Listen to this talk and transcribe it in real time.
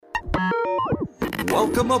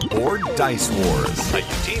Welcome aboard Dice Wars, a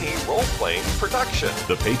Utini role-playing production.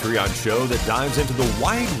 The Patreon show that dives into the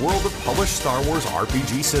wide world of published Star Wars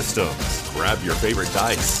RPG systems. Grab your favorite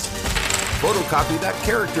dice, photocopy that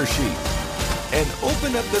character sheet, and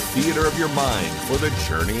open up the theater of your mind for the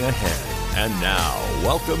journey ahead. And now,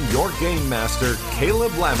 welcome your Game Master,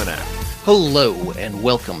 Caleb Laminack. Hello, and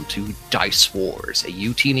welcome to Dice Wars, a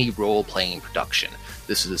Utini role-playing production.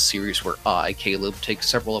 This is a series where I, Caleb, take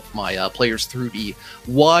several of my players through the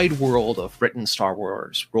wide world of written Star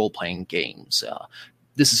Wars role-playing games.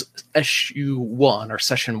 This is issue 1, or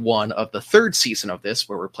session 1 of the third season of this,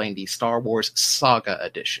 where we're playing the Star Wars Saga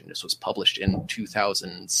Edition. This was published in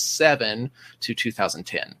 2007 to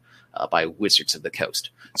 2010 by Wizards of the Coast.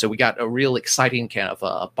 So we got a real exciting kind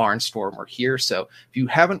of barnstormer here. So if you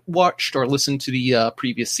haven't watched or listened to the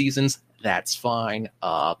previous seasons, that's fine.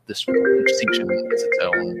 This season is its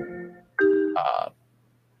own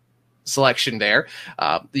selection there.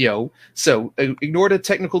 So ignore the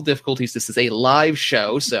technical difficulties. This is a live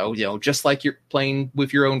show. So, just like you're playing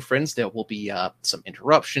with your own friends, there will be some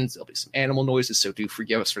interruptions. There'll be some animal noises. So do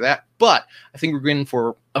forgive us for that. But I think we're in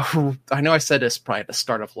for, I know I said this probably at the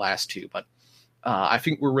start of last two, but I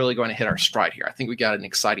think we're really going to hit our stride here. I think we got an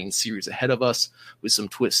exciting series ahead of us with some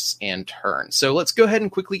twists and turns. So let's go ahead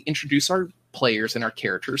and quickly introduce our players and our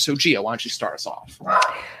characters. So Gia, why don't you start us off?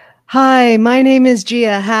 Hi, my name is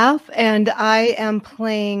Gia Half, and I'm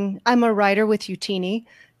a writer with Utini.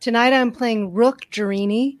 Tonight I'm playing Rook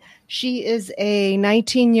Jarini. She is a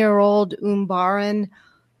 19-year-old Umbaran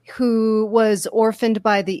who was orphaned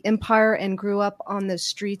by the Empire and grew up on the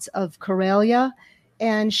streets of Corellia.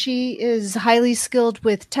 And she is highly skilled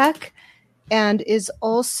with tech and is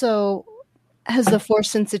also has the force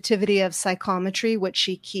sensitivity of psychometry, which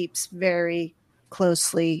she keeps very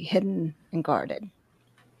closely hidden and guarded.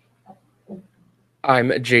 I'm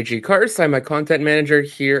JG Kars. I'm a content manager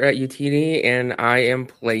here at Utini, and I am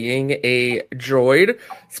playing a droid,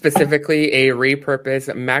 specifically a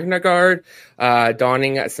repurposed Magna Guard,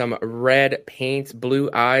 donning some red paint, blue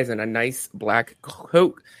eyes, and a nice black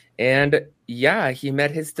coat. And yeah, he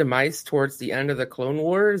met his demise towards the end of the Clone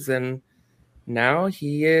Wars, and now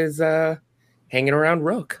he is hanging around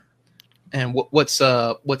Rook. And what's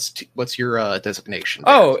your designation?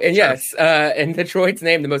 Oh, and sure. Yes, and the droid's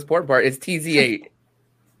name, the most important part, is TZ8.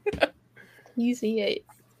 TZ8.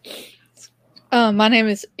 My name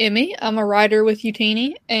is Emmy. I'm a writer with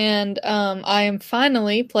Utini, and I am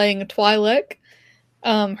finally playing a Twi'lek.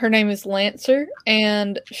 Her name is Lancer,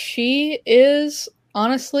 and she is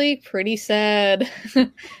honestly pretty sad.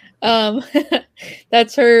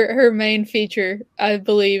 That's her main feature, I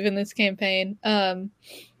believe, in this campaign.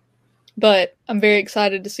 But I'm very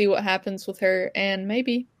excited to see what happens with her, and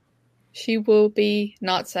maybe she will be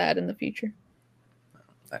not sad in the future.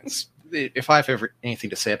 Thanks. If I have ever anything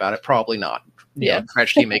to say about it, probably not. Yeah.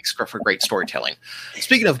 Tragedy makes for great storytelling.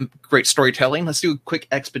 Speaking of great storytelling, let's do a quick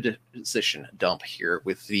exposition dump here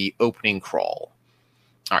with the opening crawl.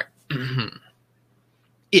 All right.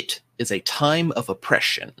 It is a time of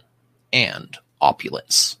oppression and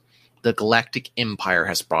opulence. The Galactic Empire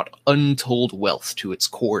has brought untold wealth to its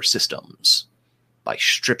core systems by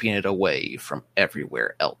stripping it away from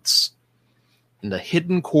everywhere else. In the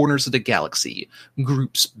hidden corners of the galaxy,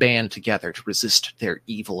 groups band together to resist their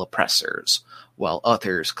evil oppressors, while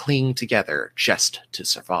others cling together just to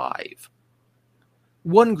survive.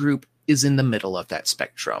 One group is in the middle of that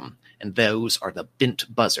spectrum, and those are the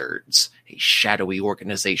Bent Buzzards, a shadowy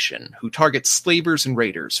organization who targets slavers and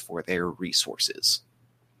raiders for their resources.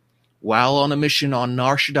 While on a mission on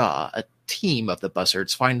Nar Shaddaa, a team of the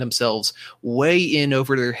Buzzards find themselves way in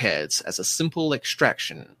over their heads as a simple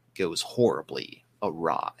extraction goes horribly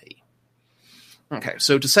awry. Okay,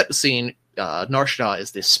 so to set the scene, Nar Shaddaa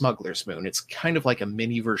is this smuggler's moon. It's kind of like a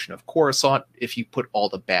mini version of Coruscant if you put all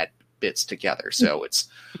the bad bits together. So it's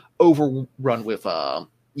overrun with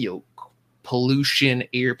pollution,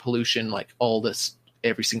 air pollution, like all this,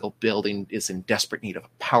 every single building is in desperate need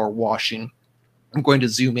of power washing. I'm going to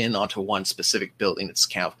zoom in onto one specific building that's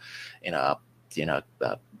kind of in a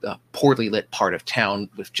poorly lit part of town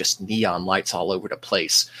with just neon lights all over the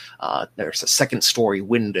place. There's a second story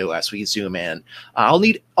window as we zoom in. I'll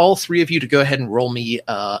need all three of you to go ahead and roll me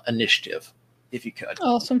initiative, if you could.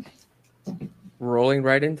 Awesome. Rolling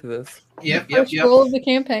right into this. Yep. Roll of the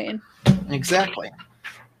campaign. Exactly.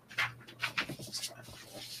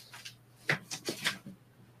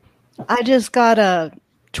 I just got a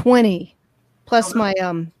 20 plus my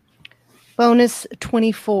bonus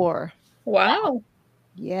 24. Wow.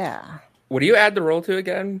 Yeah. What do you add the roll to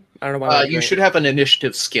again? I don't know why. You should have an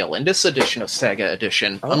initiative skill. In this edition of Saga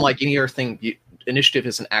Edition, unlike any other thing, initiative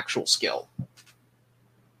is an actual skill.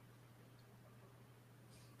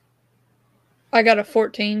 I got a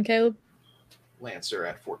 14, Caleb. Lancer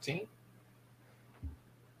at 14.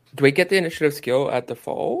 Do we get the initiative skill at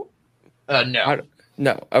default? No.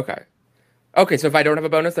 No. Okay. Okay, so if I don't have a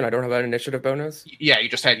bonus, then I don't have an initiative bonus? Yeah, you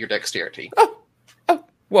just had your dexterity. Oh,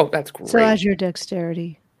 well, that's great. So as your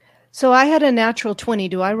dexterity. So I had a natural 20.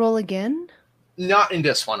 Do I roll again? Not in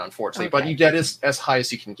this one, unfortunately, Okay. but that is as high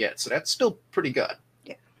as you can get, so that's still pretty good.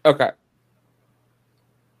 Okay.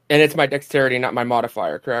 And it's my dexterity, not my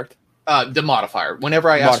modifier, correct? The modifier. Whenever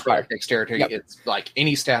I ask for dexterity, Yep. it's like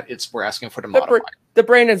any stat, we're asking for the modifier. The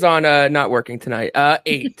brain is on not working tonight.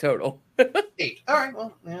 8 total. 8. All right,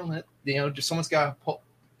 well, just someone's got to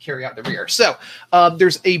carry out the rear. So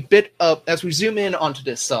there's a bit of, as we zoom in onto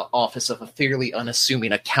this office of a fairly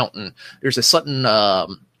unassuming accountant, there's a sudden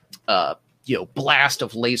blast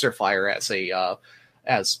of laser fire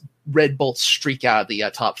as red bolts streak out of the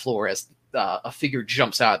top floor as a figure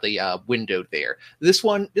jumps out of the window there. This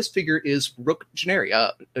figure is Rook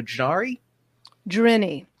Janari.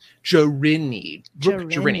 Drini. Jarini.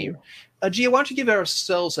 Gia, why don't you give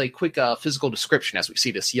ourselves a quick physical description as we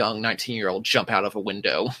see this young 19-year-old jump out of a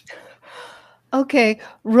window? Okay.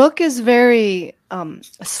 Rook is very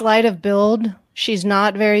slight of build. She's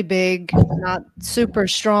not very big, not super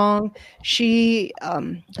strong. She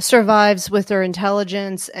survives with her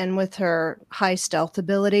intelligence and with her high stealth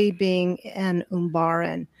ability, being an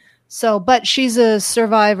Umbaran. So, but she's a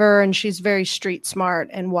survivor and she's very street smart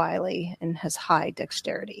and wily and has high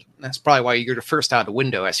dexterity. That's probably why you're the first out of the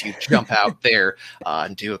window as you jump out there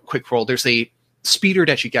and do a quick roll. There's a speeder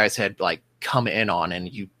that you guys had come in on, and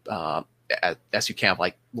you as you kind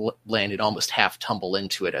of landed almost half tumble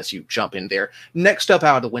into it as you jump in there. Next up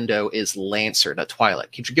out of the window is Lancer, the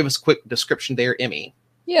Twilight. Could you give us a quick description there, Emmy?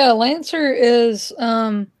 Yeah, Lancer is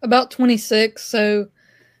about 26, so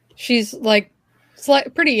she's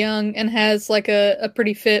pretty young and has a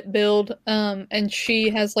pretty fit build, and she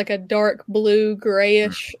has a dark blue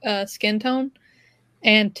grayish skin tone,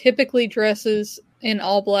 and typically dresses in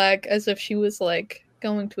all black as if she was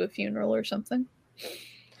going to a funeral or something.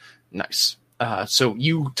 Nice. So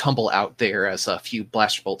you tumble out there as a few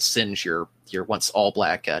blaster bolts singe your once all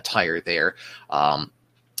black tire there.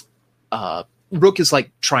 Rook is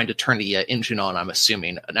trying to turn the engine on, I'm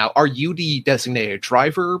assuming. Now, are you the designated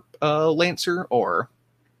driver, Lancer, or?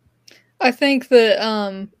 I think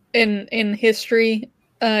that in history,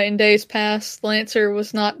 in days past, Lancer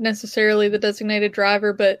was not necessarily the designated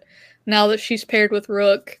driver, but now that she's paired with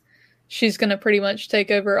Rook, she's going to pretty much take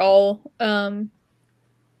over all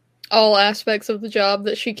aspects of the job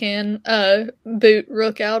that she can boot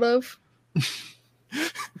Rook out of.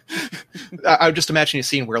 I'm just imagining a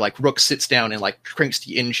scene where Rook sits down and cranks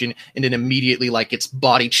the engine, and then immediately it's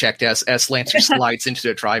body checked as Lancer slides into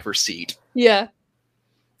the driver's seat. Yeah.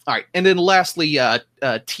 All right, and then lastly,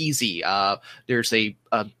 TZ. There's a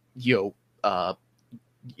you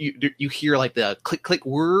hear the click click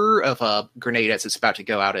whir of a grenade as it's about to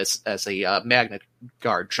go out as a Magna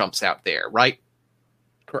Guard jumps out there, right?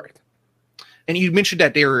 Correct. And you mentioned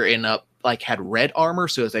that they were in had red armor,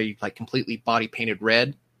 so is they completely body painted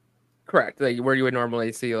red? Correct. Where you would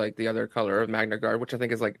normally see the other color of Magna Guard, which I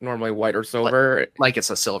think is normally white or silver. It's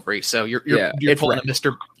a silvery. So you're pulling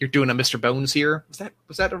you're doing a Mr. Bones here.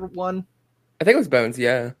 Was that a one? I think it was Bones,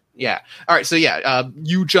 yeah. Yeah. All right, so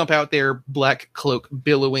you jump out there, black cloak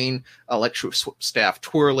billowing, electro staff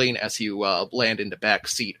twirling as you land in the back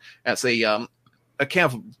seat as a kind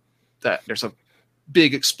of there's a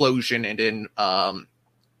big explosion, and then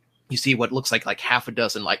you see what looks like half a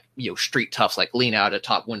dozen street toughs lean out a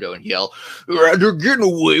top window and yell, "They're getting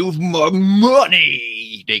away with my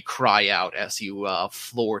money!" They cry out as you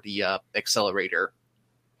floor the accelerator.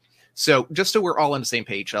 So just so we're all on the same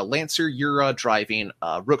page, Lancer, you're driving.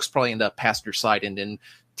 Rook's probably in the passenger side, and then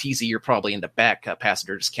TZ, you're probably in the back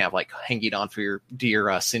passenger, just kind of hanging on for your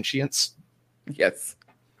dear sentience. Yes.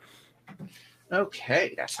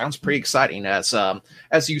 Okay, that sounds pretty exciting. As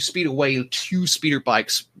you speed away, two speeder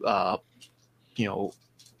bikes,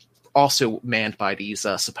 also manned by these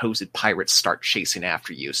supposed pirates, start chasing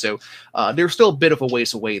after you. So they're still a bit of a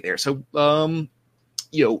ways away there. So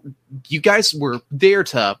you guys were there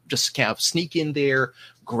to just kind of sneak in there,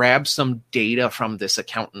 grab some data from this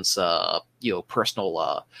accountant's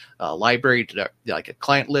personal library, a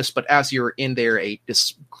client list. But as you're in there,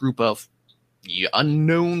 this group of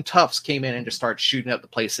unknown toughs came in and just started shooting up the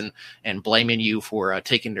place and blaming you for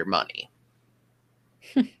taking their money.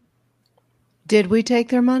 Did we take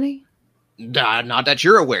their money? Not that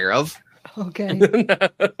you're aware of. Okay.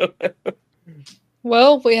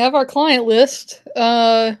 Well, we have our client list.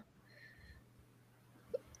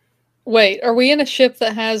 Wait, are we in a ship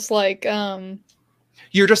that has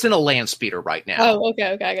You're just in a land speeder right now. Oh,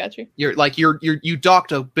 okay, I got you. You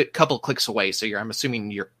docked a couple clicks away, so I'm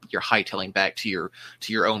assuming you're hightailing back to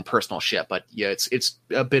your own personal ship. But yeah, it's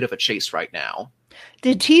a bit of a chase right now.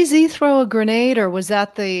 Did TZ throw a grenade, or was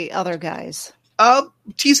that the other guys?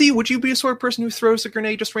 TZ, would you be a sort of person who throws a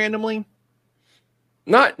grenade just randomly?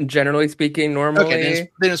 Not generally speaking, normally. Okay,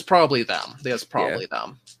 then it's probably them. That's probably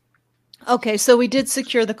them. Okay, so we did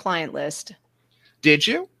secure the client list. Did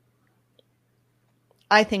you?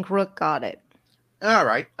 I think Rook got it. All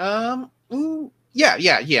right. Yeah.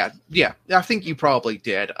 I think you probably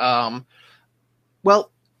did.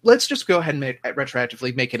 Well, let's just go ahead and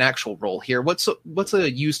retroactively make an actual roll here. What's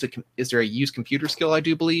a used? Is there a used computer skill? I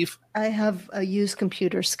do believe I have a used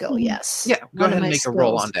computer skill. Yes. Yeah. Go ahead and make a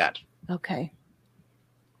roll on that. Okay.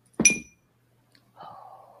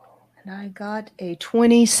 And I got a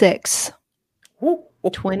 26.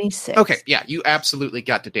 26. Okay, yeah, you absolutely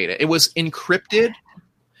got the data. It was encrypted,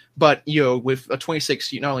 but with a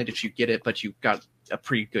 26, not only did you get it, but you got a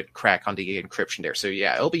pretty good crack on the encryption there. So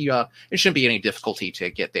yeah, it'll be it shouldn't be any difficulty to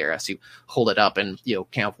get there as you hold it up and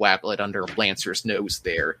kind of waggle it under Lancer's nose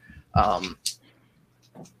there.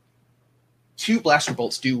 2 blaster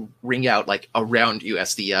bolts do ring out like around you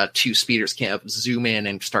as the 2 speeders kind of zoom in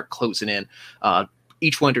and start closing in.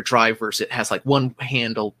 Each one to drivers, it has like one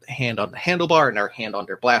hand on the handlebar and our hand on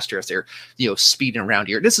their blaster as they're speeding around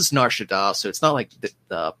here. This is Narshada, so it's not like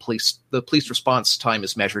the police response time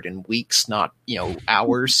is measured in weeks, not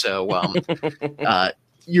hours. So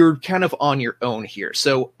you're kind of on your own here.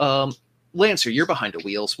 So Lancer, you're behind the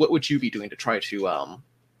wheels. What would you be doing to try to are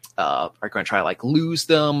you going to try to like lose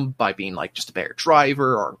them by being like just a better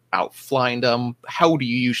driver or out flying them? How do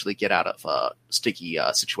you usually get out of sticky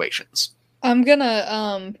situations? I'm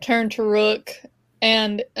gonna turn to Rook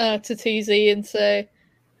and to TZ and say,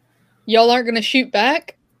 y'all aren't gonna shoot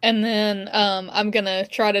back, and then I'm gonna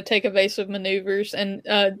try to take evasive maneuvers and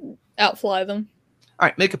outfly them. All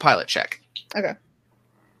right, make a pilot check. Okay.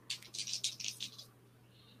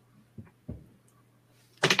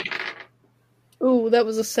 Ooh, that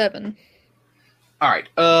was a 7. All right.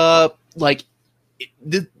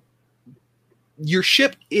 Your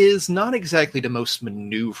ship is not exactly the most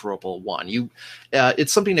maneuverable one.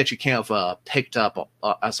 It's something that you kind of picked up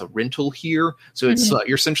as a rental here. So it's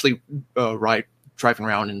you're essentially driving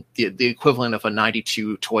around in the equivalent of a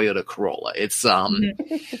 '92 Toyota Corolla. It's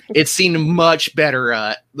it's seen much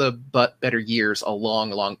better better years a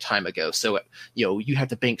long time ago. So you have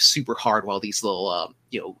to bank super hard while these little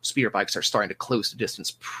speeder bikes are starting to close the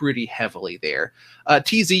distance pretty heavily there.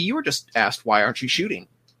 TZ, you were just asked, why aren't you shooting?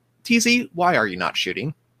 TZ, why are you not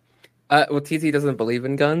shooting? Well, TZ doesn't believe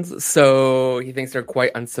in guns, so he thinks they're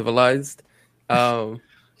quite uncivilized. So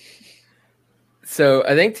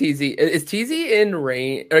I think is TZ in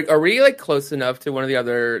range? Are we like close enough to one of the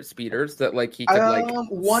other speeders that like he could like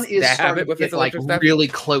one is stab it with his like electric really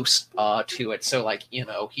close to it? So like he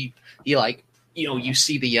like you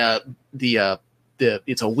see the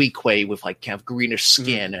it's a weak way with like kind of greenish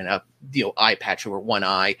skin and a eye patch over one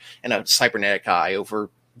eye and a cybernetic eye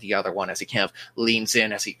over the other one as he kind of leans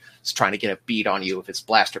in as he's trying to get a bead on you with his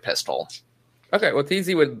blaster pistol. Okay, well,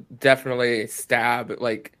 TZ would definitely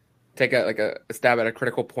take a stab at a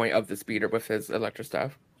critical point of the speeder with his electro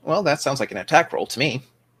staff. Well, that sounds like an attack roll to me.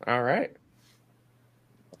 All right.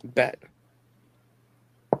 Bet.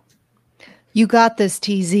 You got this,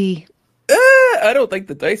 TZ. I don't think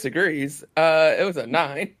the dice agrees. It was a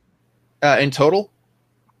 9. In total?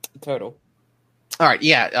 Total. All right,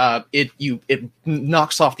 yeah. It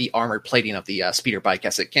knocks off the armored plating of the speeder bike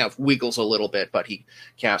as it kind of wiggles a little bit, but he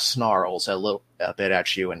kind of snarls a bit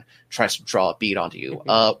at you and tries to draw a bead onto you.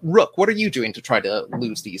 Rook, what are you doing to try to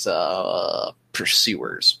lose these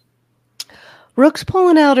pursuers? Rook's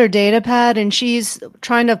pulling out her data pad and she's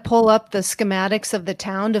trying to pull up the schematics of the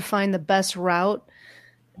town to find the best route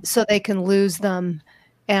so they can lose them.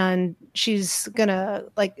 And she's gonna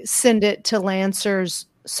send it to Lancer's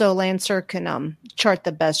so Lancer can chart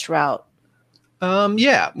the best route.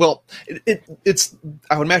 Yeah. Well, it's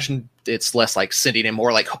I would imagine it's less like sending it,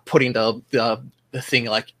 more like putting the thing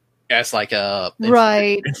as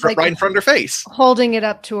right in front of her face, holding it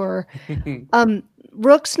up to her.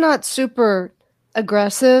 Rook's not super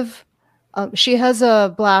aggressive. She has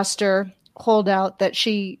a blaster holdout that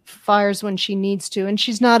she fires when she needs to, and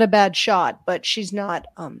she's not a bad shot, but she's not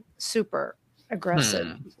super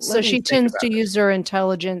aggressive. So she tends to use her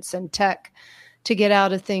intelligence and tech to get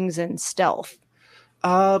out of things in stealth.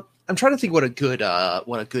 I'm trying to think what a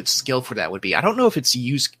good skill for that would be. I don't know if it's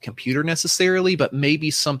use computer necessarily, but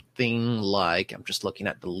maybe something like, I'm just looking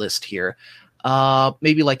at the list here.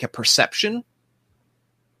 Maybe like a perception.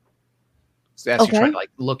 So as you try to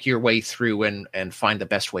like look your way through and find the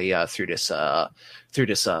best way through this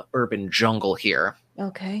urban jungle here.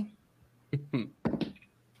 Okay.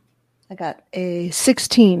 I got a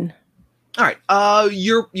 16. All right.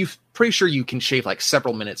 You're pretty sure you can shave like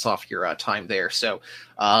several minutes off your time there. So,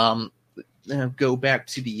 go back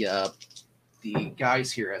to the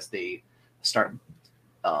guys here as they start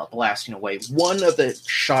blasting away. One of the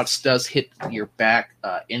shots does hit your back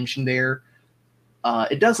engine there.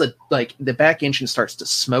 It does like the back engine starts to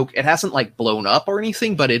smoke. It hasn't like blown up or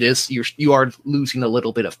anything, but it is you are losing a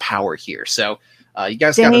little bit of power here. So you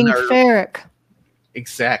guys got another ferric.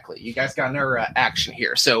 Exactly. You guys got another action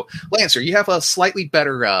here. So Lancer, you have a slightly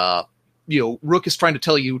better. Rook is trying to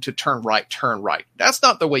tell you to turn right. Turn right. That's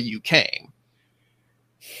not the way you came.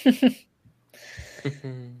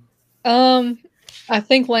 I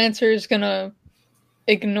think Lancer is gonna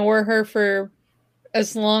ignore her for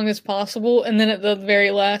as long as possible, and then at the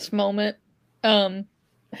very last moment,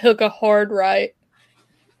 hook a hard right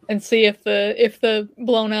and see if the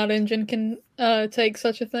blown out engine can take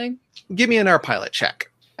such a thing. Give me an air pilot check.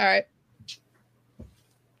 All right.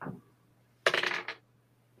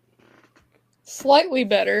 Slightly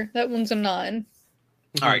better. That one's a 9.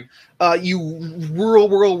 All right. You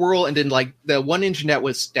whirl, and then like the one engine that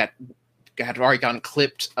had already gotten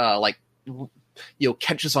clipped,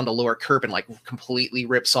 catches on the lower curb and like completely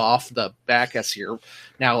rips off the back as you're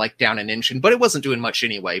now like down an engine. But it wasn't doing much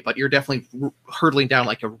anyway. But you're definitely hurtling down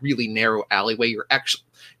like a really narrow alleyway.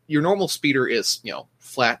 Your normal speeder is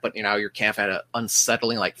flat, but you're kind of at an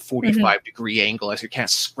unsettling like 45 degree angle as you're kind of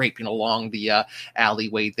scraping along the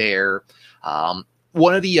alleyway there.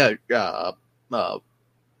 One of the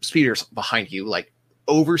speeders behind you like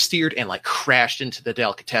oversteered and like crashed into the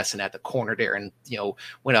delicatessen at the corner there and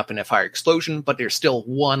went up in a fire explosion, but there's still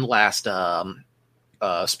one last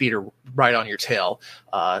speeder right on your tail.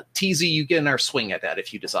 TZ, you get another swing at that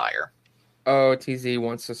if you desire. Oh, TZ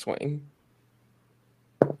wants to swing.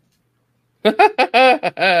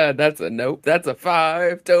 That's a nope. That's a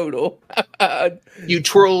 5 total. You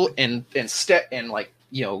twirl and step and like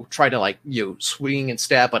try to like swing and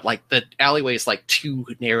stab, but like the alleyway is like too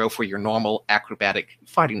narrow for your normal acrobatic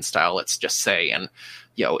fighting style, let's just say, and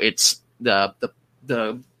it's the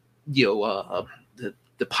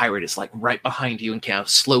pirate is like right behind you and kind of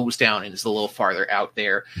slows down and is a little farther out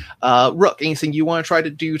there. Rook, anything you want to try to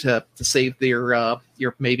do to save your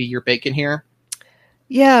bacon here?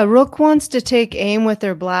 Yeah, Rook wants to take aim with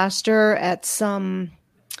her blaster at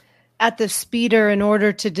the speeder in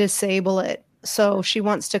order to disable it. So she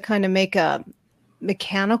wants to kind of make a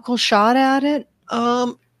mechanical shot at it.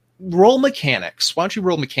 Roll mechanics. Why don't you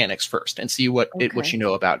roll mechanics first and see what you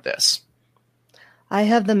know about this? I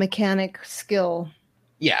have the mechanic skill.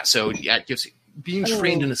 Yeah, so it gives you being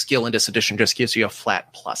trained in a skill in this edition just gives you a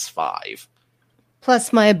flat +5.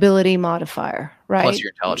 Plus my ability modifier, right? Plus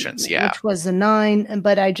your intelligence, yeah. Which was a 9,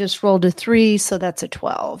 but I just rolled a 3, so that's a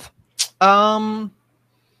 12.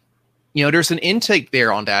 There's an intake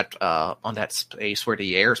there on that space where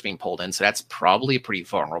the air is being pulled in, so that's probably a pretty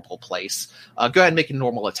vulnerable place. Go ahead and make a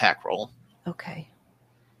normal attack roll. Okay.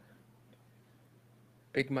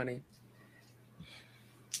 Big money.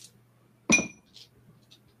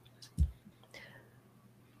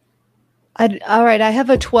 All right, I have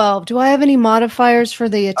a 12. Do I have any modifiers for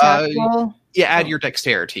the attack roll? Yeah, add your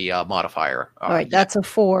dexterity modifier. All right, that's a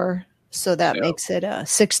 4, so that makes it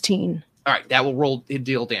 16. All right, that will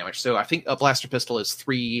deal damage. So I think a blaster pistol is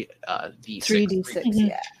 3d6. 3d6,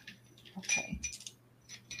 yeah. Okay.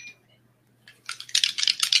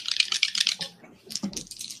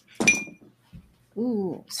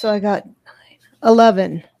 Ooh, so I got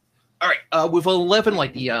 11. All right, with 11,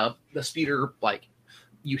 like the speeder, like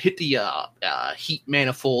you hit the heat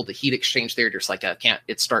manifold, the heat exchange there. There's like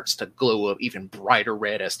it starts to glow an even brighter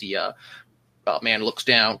red as the man looks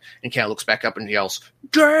down and kind of looks back up and yells,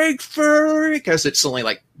 "Drake Fury!" Because it suddenly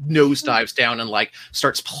like nosedives down and like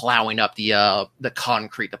starts plowing up the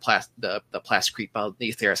concrete, the plasticrete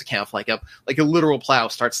beneath there as a kind of like a literal plow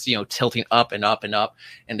starts tilting up and up and up,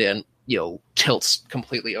 and then tilts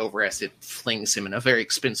completely over as it flings him in a very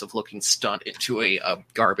expensive looking stunt into a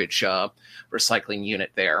garbage recycling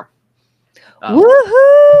unit there.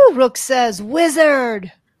 Woohoo! Rook says,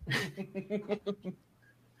 "Wizard."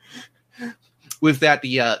 With that,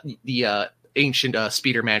 the ancient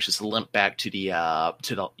speeder manages to limp back to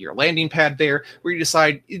your landing pad there, where you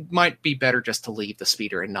decide it might be better just to leave the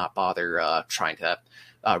speeder and not bother trying to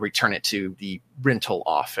return it to the rental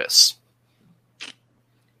office.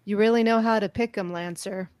 You really know how to pick them,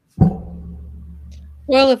 Lancer.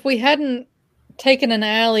 Well, if we hadn't taken an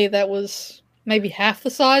alley that was maybe half the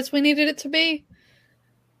size we needed it to be,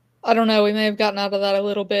 I don't know. We may have gotten out of that a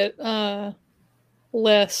little bit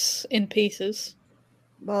less in pieces.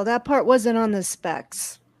 Well, that part wasn't on the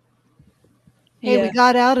specs. Hey, Yeah, we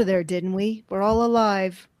got out of there, didn't we? We're all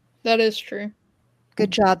alive. that is true.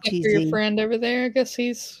 Good job, Except for your TZ. friend over there, I guess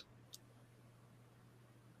he's...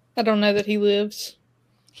 I don't know that he lives.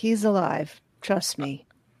 He's alive. Trust me.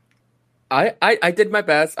 I did my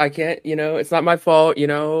best. I can't, it's not my fault,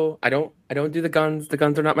 I don't do the guns. The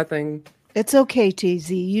guns are not my thing. It's okay,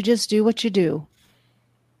 TZ. You just do what you do.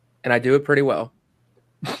 And I do it pretty well.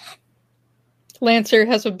 Lancer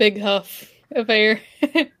has a big huff of air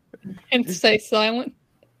and stays silent.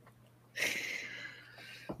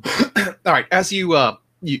 All right, as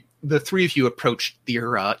the three of you approach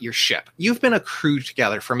your ship. You've been a crew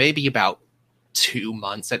together for maybe about 2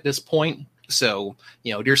 months at this point. So,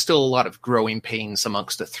 there's still a lot of growing pains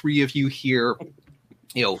amongst the three of you here.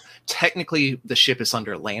 Technically the ship is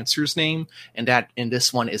under Lancer's name, and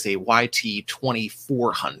this one is a YT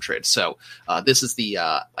 2400. So, this is the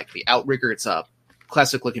the outrigger. It's a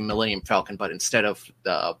classic looking Millennium Falcon, but instead of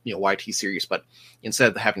the YT series, but instead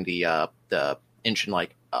of having the engine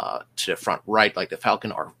to the front right, like the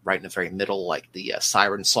Falcon, or right in the very middle, like the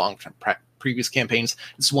Siren song from previous campaigns,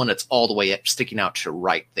 it's one that's all the way up, sticking out to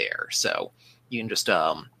right there. So you can just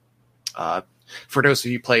for those of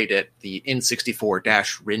you who played it, the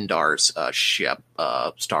N64-Rindar's ship,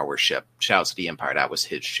 Star Wars ship, Shadows of the Empire, that was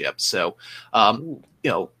his ship. So,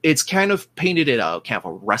 it's kind of painted in a kind of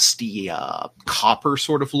a rusty copper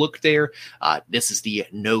sort of look there. This is the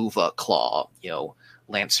Nova Claw,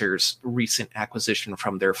 Lancer's recent acquisition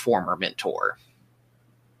from their former mentor.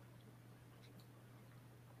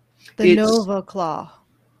 The Nova Claw.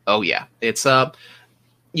 Oh yeah, it's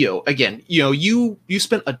again, you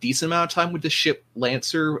spent a decent amount of time with the ship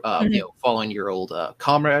Lancer, following your old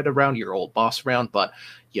comrade around, your old boss around, but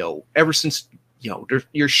ever since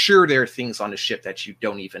you're sure there are things on the ship that you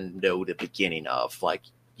don't even know the beginning of, like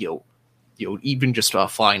even just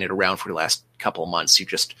flying it around for the last couple of months, you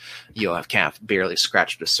just have kind of barely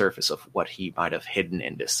scratched the surface of what he might have hidden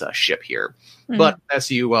in this ship here. Mm-hmm. But as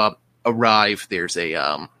you arrive, there's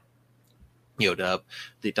a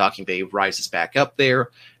the docking bay rises back up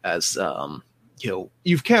there as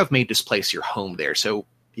you've kind of made this place your home there. So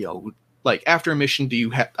after a mission, do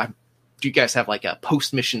you guys have like a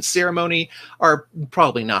post mission ceremony, or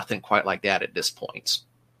probably nothing quite like that at this point?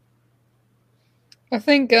 I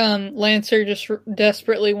think Lancer just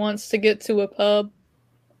desperately wants to get to a pub,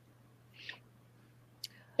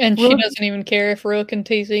 and she doesn't even care if Rook and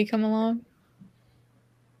TZ come along.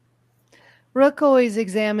 Rook always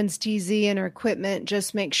examines TZ and her equipment,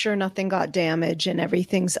 just make sure nothing got damaged and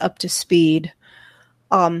everything's up to speed.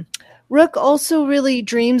 Rook also really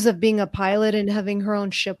dreams of being a pilot and having her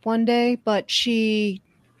own ship one day, but she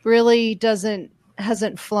really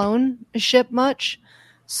hasn't flown a ship much.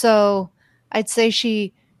 So I'd say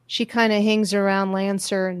she kind of hangs around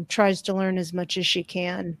Lancer and tries to learn as much as she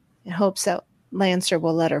can and hopes that Lancer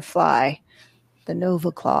will let her fly the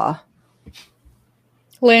Nova Claw.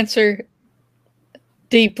 Lancer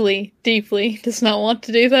deeply, deeply does not want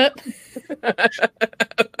to do that.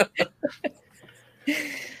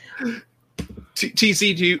 TZ,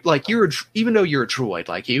 do you even though you're a droid,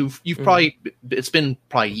 like you've probably, it's been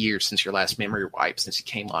probably years since your last memory wipe, since you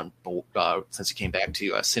came on board, since you came back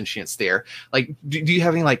to sentience there. Like, do you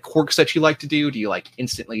have any like quirks that you like to do? Do you like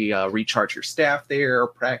instantly recharge your staff there, or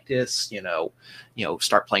practice?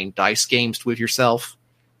 Start playing dice games with yourself?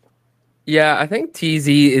 Yeah, I think TZ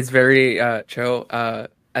is very chill. I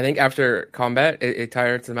think after combat, it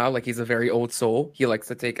tires him out. Like, he's a very old soul. He likes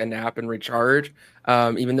to take a nap and recharge.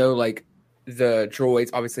 Even though like the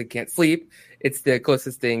droids obviously can't sleep, it's the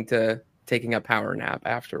closest thing to taking a power nap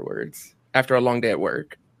afterwards, after a long day at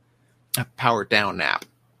work. A power down nap.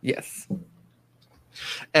 Yes.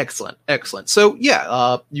 Excellent. So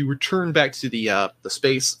yeah, you return back to the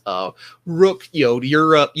space. Rook,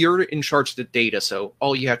 you're in charge of the data, so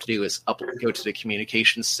all you have to do is go to the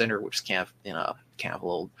communications center, which is kind of in a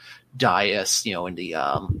little dais, in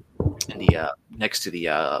the next to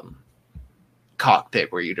the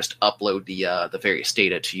cockpit, where you just upload the various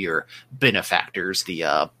data to your benefactors,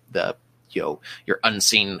 your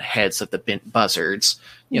unseen heads of the buzzards.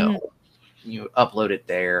 You upload it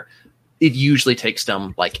there. It usually takes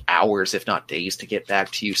them like hours, if not days, to get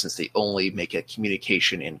back to you, since they only make a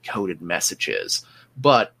communication in coded messages.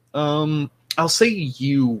 But I'll say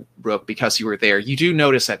you, Brooke, because you were there, you do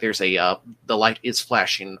notice that there's the light is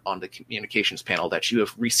flashing on the communications panel that you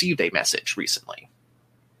have received a message recently.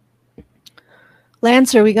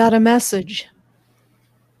 Lancer, we got a message.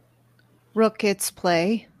 Rook hits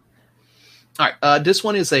play. All right. This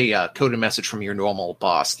one is a coded message from your normal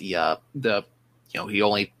boss. He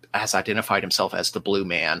only has identified himself as the Blue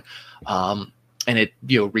Man, and it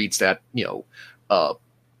reads that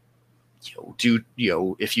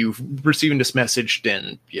if you've receiving this message,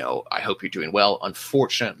 then I hope you're doing well.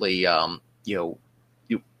 Unfortunately,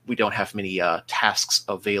 we don't have many tasks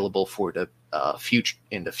available for the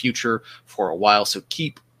future for a while. So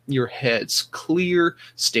keep your heads clear,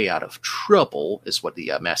 stay out of trouble, is what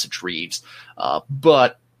the message reads.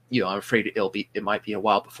 But I'm afraid it might be a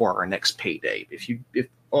while before our next payday. If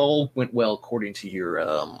all went well according to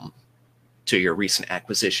your recent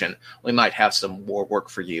acquisition, we might have some more work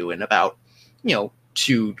for you in about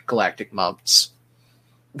 2 galactic months.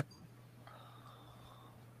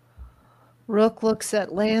 Rook looks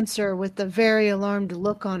at Lancer with a very alarmed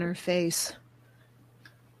look on her face.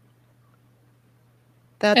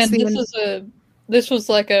 This was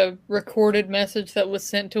like a recorded message that was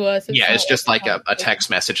sent to us. It's just like a text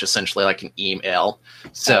message, essentially like an email.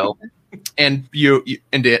 So, and you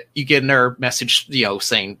get another message,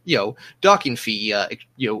 saying, docking fee,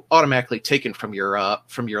 automatically taken from your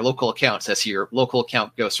local account. Says your local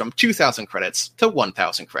account goes from 2,000 credits to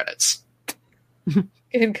 1,000 credits.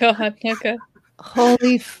 Good God, okay.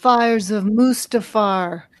 Holy fires of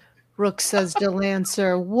Mustafar, Rook says to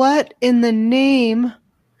Lancer. What in the name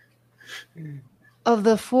of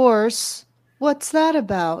the Force? What's that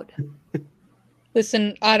about?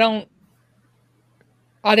 Listen, I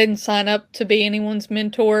didn't sign up to be anyone's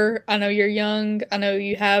mentor. I know you're young. I know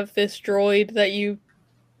you have this droid that you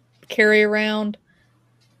carry around.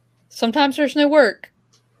 Sometimes there's no work.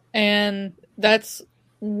 And that's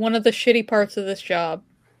one of the shitty parts of this job.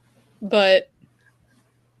 But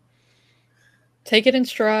take it in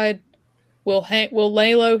stride. We'll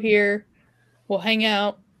lay low here. We'll hang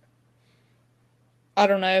out. I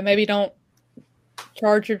don't know. Maybe don't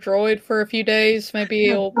charge your droid for a few days. Maybe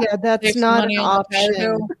you'll that's not an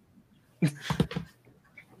option.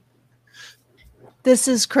 This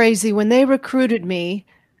is crazy. When they recruited me,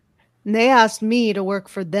 and they asked me to work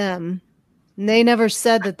for them, and they never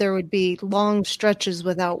said that there would be long stretches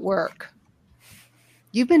without work.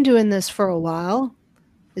 You've been doing this for a while.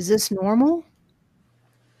 Is this normal?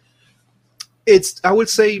 I would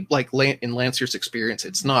say, like, in Lancer's experience,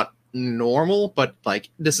 it's not normal, but like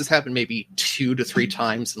this has happened maybe 2 to 3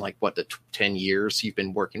 times in the 10 years you've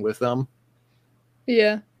been working with them.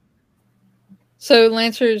 Yeah. So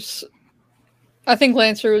I think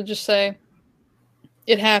Lancer would just say,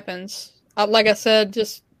 it happens. Like I said,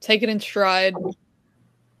 just take it in stride.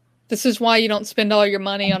 This is why you don't spend all your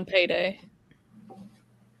money on payday.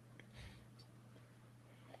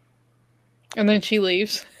 And then she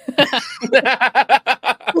leaves.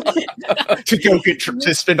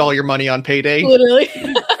 to spend all your money on payday. Literally.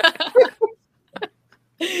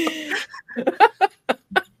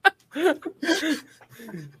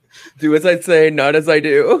 Do as I say, not as I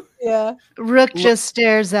do. Yeah. Rook just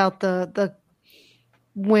stares out the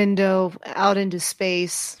window out into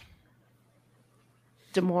space,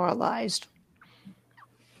 demoralized.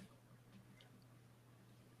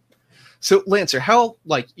 So Lancer, how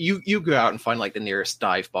you go out and find the nearest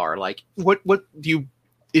dive bar? What do you?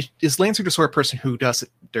 Is Lancer the sort of person who does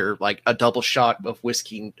their a double shot of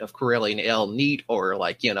whiskey of Corellian ale neat, or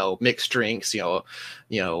mixed drinks, sex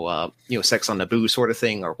on the booze sort of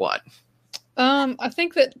thing, or what? I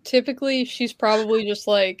think that typically she's probably just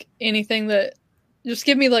anything that just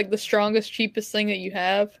give me the strongest, cheapest thing that you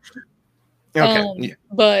have. Okay.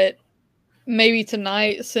 But maybe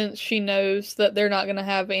tonight, since she knows that they're not going to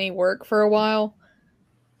have any work for a while,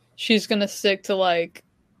 she's going to stick to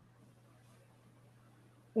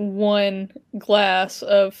 1 glass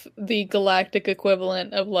of the galactic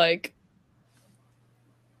equivalent of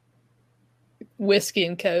whiskey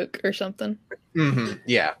and Coke or something. Mm-hmm.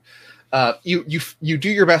 Yeah. You do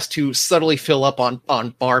your best to subtly fill up on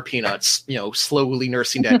bar peanuts, slowly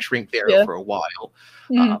nursing that drink there for a while,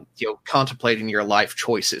 contemplating your life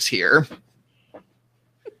choices here.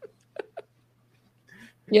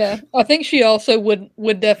 Yeah, I think she also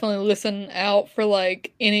would definitely listen out for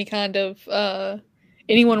any kind of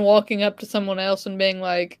anyone walking up to someone else and being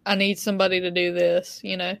I need somebody to do this,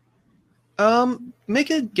 Make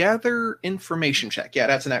a gather information check. Yeah,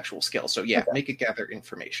 that's an actual skill. So yeah, okay. Make a gather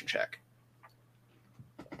information check.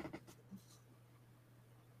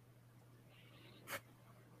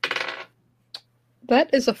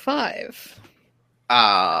 That is a 5.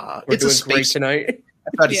 It's a space tonight. I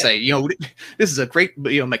was about to say, this is a great,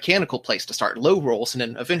 mechanical place to start low rolls, and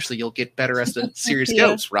then eventually you'll get better as the series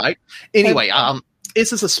goes, right? Anyway,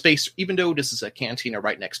 this is a space, even though this is a cantina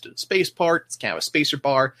right next to the space part, it's kind of a spacer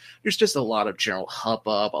bar. There's just a lot of general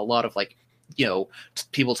hubbub, a lot of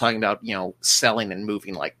people talking about, selling and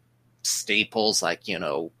moving like staples, like,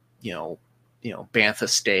 bantha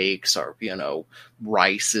steaks or,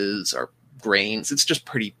 rices or grains. It's just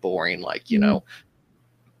pretty boring. Like, even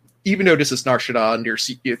though this is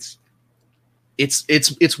Narshada,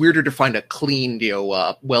 it's weirder to find a clean,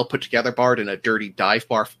 well put together bar than a dirty dive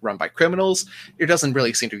bar run by criminals. There doesn't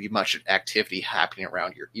really seem to be much activity happening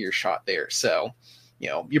around your earshot there. So,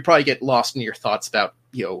 you probably get lost in your thoughts about,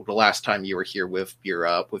 the last time you were here with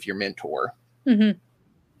your mentor. Mm-hmm.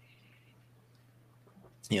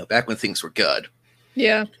 Back when things were good.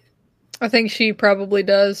 Yeah. I think she probably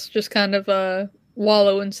does just kind of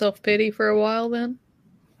wallow in self-pity for a while then.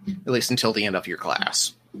 At least until the end of your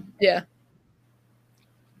class. Yeah.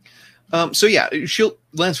 So yeah,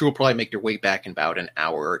 Lancer will probably make their way back in about an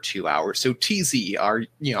hour or 2 hours. So TZ,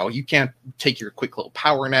 you can't take your quick little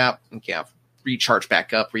power nap and can't recharge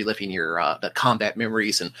back up, reliving your the combat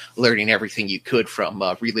memories and learning everything you could from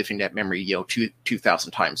reliving that memory,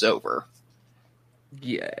 2,000 times over.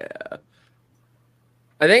 Yeah.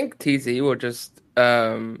 I think TZ will just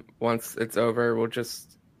once it's over, we'll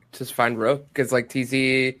just find Rook, because like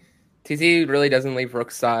TZ really doesn't leave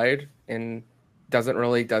Rook's side and does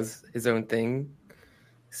his own thing.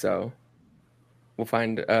 So we'll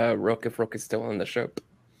find Rook if Rook is still on the ship.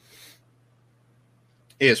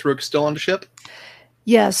 Is Rook still on the ship?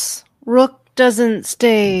 Yes. Rook doesn't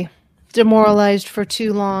stay demoralized for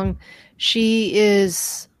too long. She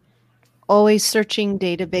is always searching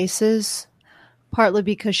databases, partly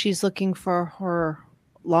because she's looking for her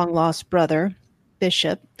long-lost brother,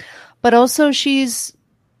 Bishop, but also she's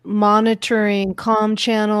monitoring comm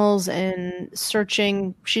channels and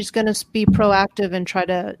searching. She's going to be proactive and try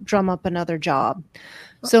to drum up another job.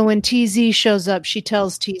 So when TZ shows up, she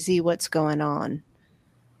tells TZ what's going on,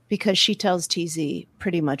 because she tells TZ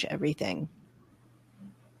pretty much everything.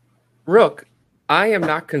 Rook, I am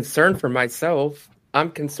not concerned for myself.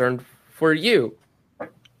 I'm concerned for you.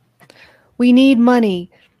 We need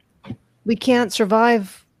money. We can't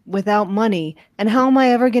survive without money. And how am I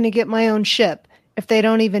ever going to get my own ship if they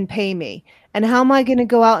don't even pay me? And how am I going to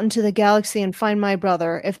go out into the galaxy and find my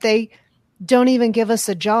brother if they don't even give us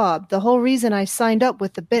a job? The whole reason I signed up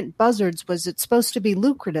with the Bent Buzzards was it's supposed to be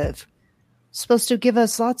lucrative. Supposed to give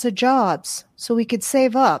us lots of jobs so we could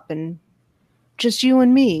save up and just you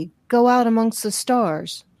and me go out amongst the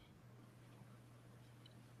stars.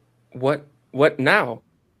 What now?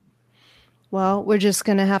 Well, we're just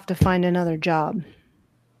going to have to find another job.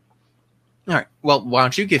 All right. Well, why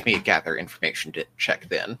don't you give me a gather information check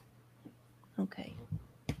then? Okay.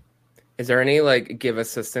 Is there any give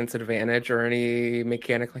assistance advantage or any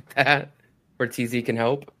mechanic like that where TZ can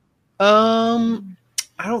help? I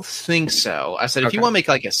don't think so. I said if you want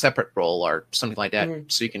to make a separate roll or something like that,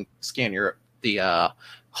 so you can scan the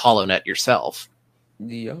HoloNet yourself.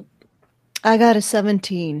 Yep. I got a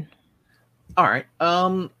 17. All right.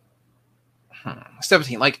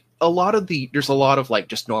 17. There's a lot of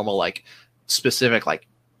just normal specific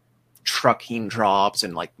trucking jobs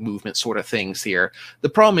and movement sort of things here. The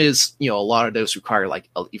problem is, a lot of those require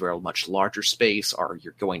either a much larger space or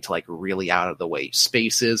you're going to really out of the way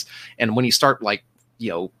spaces. And when you start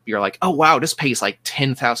you're like, oh wow, this pays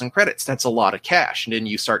 10,000 credits. That's a lot of cash. And then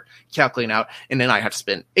you start calculating out, and then I have to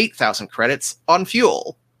spend 8,000 credits on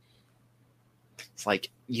fuel. It's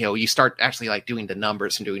you start actually doing the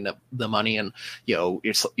numbers and doing the money, and you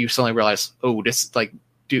suddenly realize, oh, this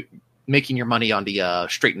making your money on the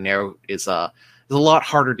straight and narrow is a lot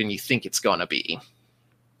harder than you think it's gonna be.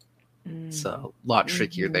 It's a lot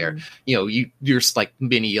trickier there. There's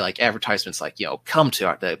many advertisements come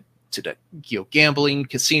to the gambling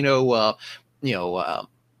casino,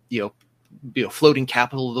 floating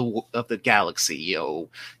capital of the galaxy.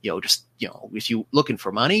 If you looking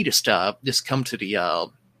for money, just come to the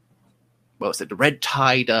the Red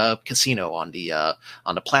Tide casino on the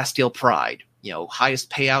Plasteel Pride. Highest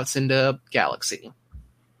payouts in the galaxy.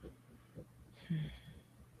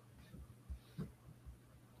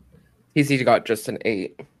 TZ got just an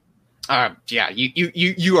 8. Yeah,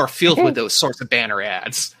 you are filled with those sorts of banner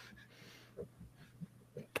ads.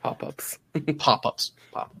 Pop-ups. Pop-ups.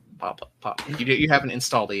 Pop. You haven't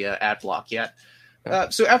installed the ad block yet.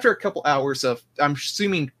 So after a couple hours of, I'm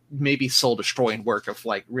assuming maybe soul destroying work of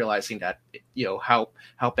realizing that how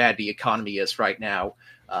bad the economy is right now,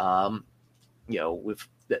 with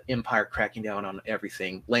the Empire cracking down on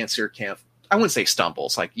everything, Lancer can't. I wouldn't say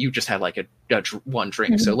stumbles. You just had one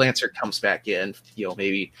drink, so Lancer comes back in,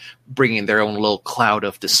 maybe bringing their own little cloud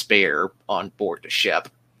of despair on board the ship.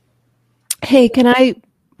 Hey, can I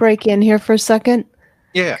break in here for a second?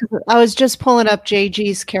 Yeah. I was just pulling up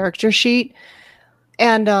JG's character sheet,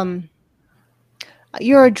 and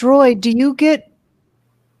You're a droid. Do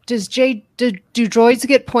droids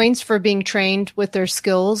get points for being trained with their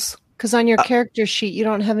skills? Because on your character sheet, you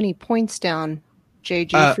don't have any points down,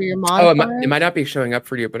 JG, for your modifier. It might not be showing up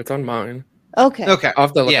for you, but it's on mine. Okay. I'll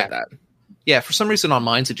have to look at that. Yeah, for some reason on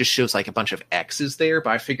mine it just shows like a bunch of X's there, but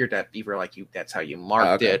I figured that either like that's how you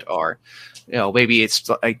marked it, or maybe it's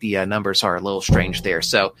like the numbers are a little strange there.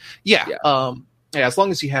 So as long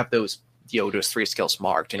as you have those those 3 skills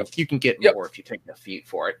marked, and you can get more if you take the feat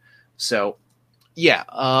for it. So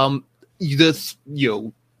Lancer,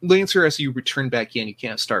 as you return back in, you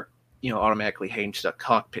can't start automatically heading to the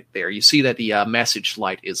cockpit there. You see that the message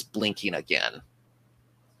light is blinking again.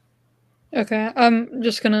 Okay, I'm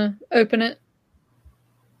just gonna open it.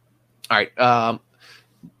 All right.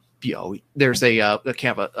 There's a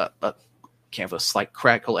kind of a slight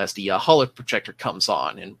crackle as the holo projector comes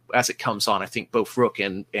on, and as it comes on, I think both Rook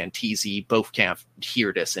and TZ both kind of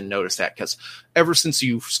hear this and notice that, because ever since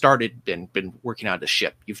you've started and been working on the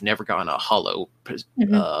ship, you've never gotten a holo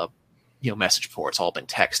message before. It's all been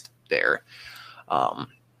text there.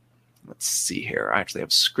 Let's see here. I actually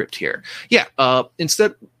have a script here.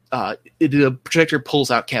 Instead. The projector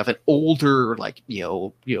pulls out kind of an older, like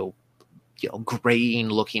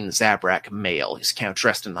graying-looking Zabrak male. He's kind of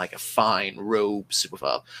dressed in like a fine robes with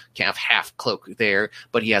a kind of half cloak there,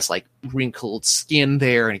 but he has like wrinkled skin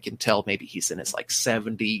there, and you can tell maybe he's in his like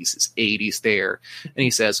 70s, his 80s there. And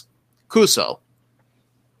he says, "Kuso,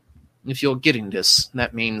 if you're getting this,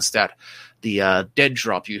 that means that the dead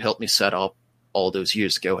drop you helped me set up all those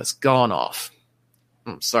years ago has gone off.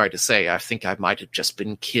 I'm sorry to say, I think I might have just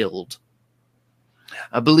been killed.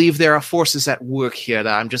 I believe there are forces at work here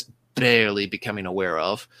that I'm just barely becoming aware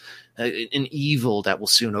of. An evil that will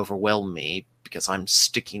soon overwhelm me because I'm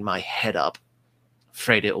sticking my head up.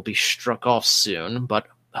 Afraid it will be struck off soon, but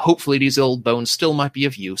hopefully these old bones still might be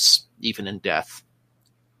of use, even in death.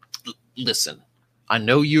 Listen, I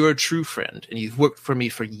know you're a true friend, and you've worked for me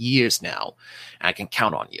for years now, and I can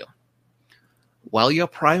count on you. While your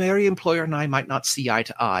primary employer and I might not see eye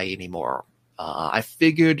to eye anymore, I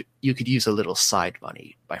figured you could use a little side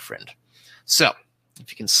money, my friend. So,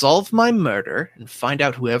 if you can solve my murder and find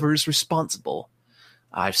out whoever is responsible,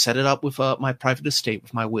 I've set it up with my private estate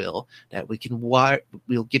with my will that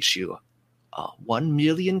we'll get you 1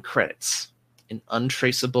 million credits in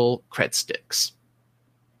untraceable cred sticks.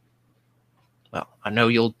 Well, I know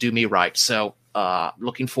you'll do me right, so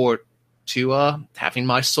looking forward to having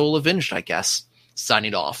my soul avenged, I guess."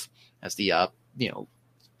 Signing off as the it kind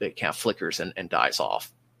of flickers and dies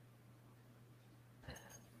off.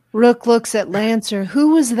 Rook looks at Lancer. Who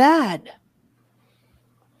was that?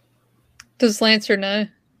 Does Lancer know?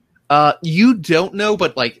 You don't know,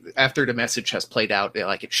 but like after the message has played out,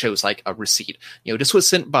 it shows like a receipt. This was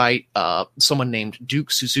sent by someone named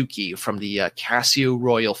Duke Suzuki from the Cassio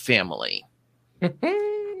royal family.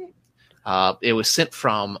 It was sent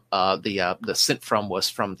from the sent from was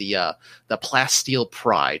from the Plasteel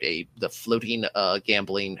Pride, the floating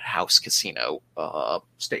gambling house casino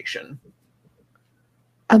station.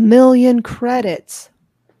 1 million credits.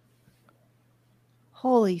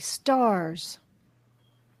 Holy stars.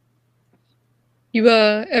 You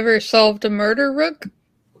ever solved a murder, Rook?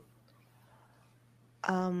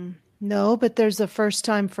 No, but there's a first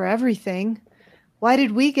time for everything. Why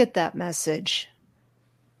did we get that message?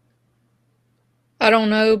 I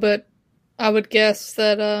don't know, but I would guess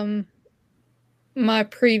that my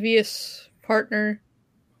previous partner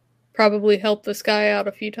probably helped this guy out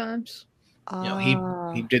a few times.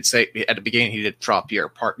 He did say at the beginning he did drop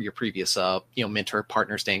your previous mentor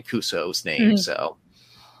partner's name, Kuso's name. Mm-hmm. So,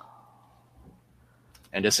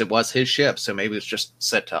 and it was his ship, so maybe it's just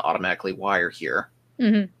set to automatically wire here.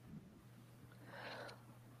 Mm-hmm.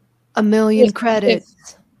 1 million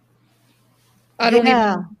credits. I don't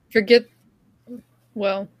even forget.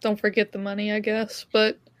 Well, don't forget the money, I guess.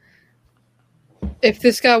 But if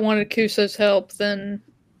this guy wanted Kuso's help, then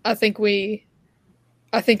I think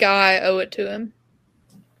I owe it to him.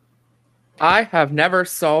 I have never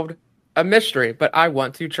solved a mystery, but I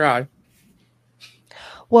want to try.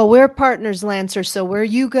 Well, we're partners, Lancer, so where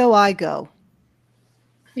you go, I go.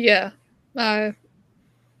 Yeah. Yeah.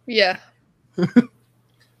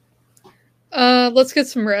 Let's get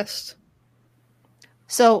some rest.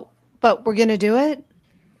 So, but we're going to do it?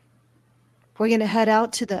 We're going to head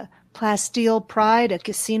out to the Plasteel Pride, a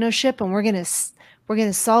casino ship, and we're going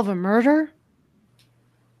to solve a murder?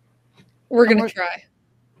 We're going to try.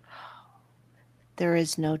 There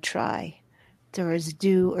is no try. There is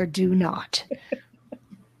do or do not.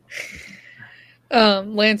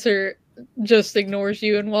 Lancer just ignores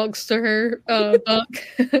you and walks to her bunk.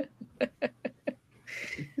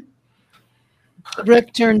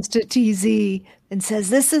 Rook turns to TZ and says,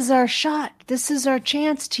 "This is our shot. This is our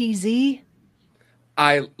chance, TZ."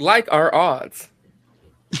 I like our odds.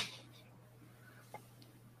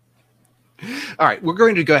 All right, we're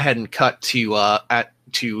going to go ahead and cut to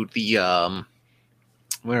the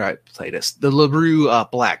where do I play this? The LaRue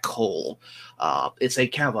black hole. It's a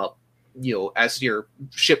kind of a, as your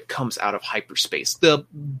ship comes out of hyperspace,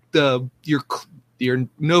 your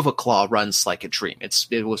Nova Claw runs like a dream.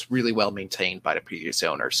 It was really well maintained by the previous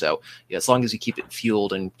owner, so as long as you keep it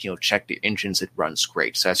fueled and check the engines, it runs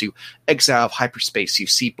great. So as you exit out of hyperspace, you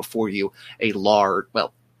see before you a large,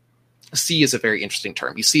 see is a very interesting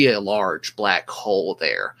term. You see a large black hole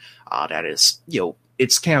there. That is,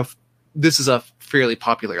 it's kind of, this is a fairly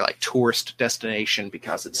popular tourist destination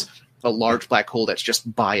because it's a large black hole that's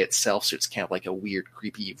just by itself. So it's kind of like a weird,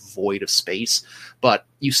 creepy void of space. But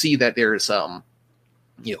you see that there's,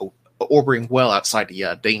 orbiting well outside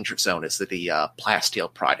the danger zone is the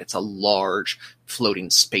Plasteel Pride. It's a large floating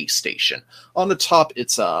space station. On the top,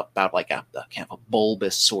 it's about like a kind of a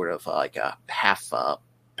bulbous sort of like a half a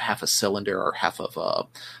cylinder or half of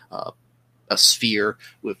a sphere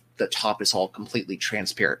with the top is all completely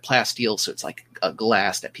transparent plasteel, so it's like a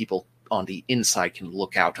glass that people on the inside can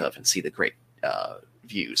look out of and see the great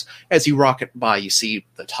views. As you rocket by, you see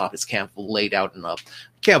the top is kind of laid out in a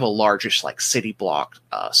kind of a largish city block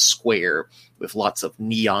square with lots of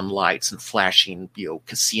neon lights and flashing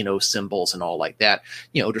casino symbols and all like that.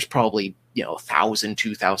 There's probably 1,000,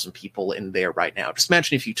 2,000 people in there right now. Just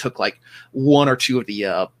imagine if you took one or two of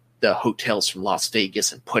the hotels from Las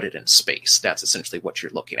Vegas and put it in space. That's essentially what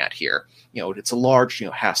you're looking at here. It's a large,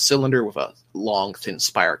 half cylinder with a long, thin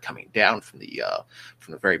spire coming down from the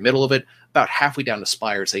very middle of it. About halfway down the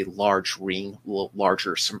spire is a large ring, a little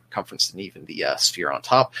larger circumference than even the sphere on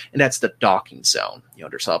top, and that's the docking zone.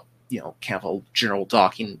 There's a kind of a general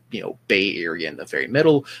docking, bay area in the very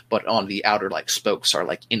middle, but on the outer spokes are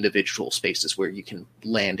individual spaces where you can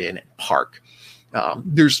land in and park.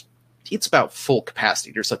 It's about full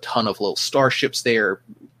capacity. There's a ton of little starships there,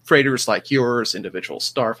 freighters like yours, individual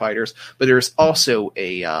starfighters, but there's also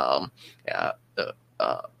a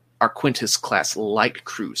Arquintus class light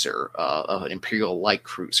cruiser, an Imperial light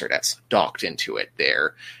cruiser that's docked into it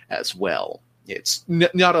there as well. It's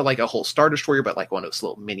not a whole Star Destroyer, but one of those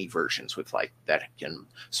little mini versions with that can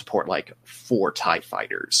support 4 TIE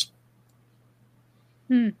fighters.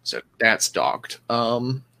 So that's docked.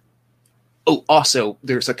 Also,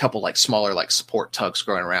 there's a couple smaller ssupport tugs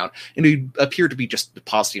going around, and they appear to be just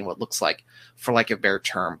depositing what looks like, for a better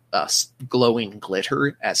term, glowing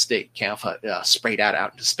glitter as they kind of sprayed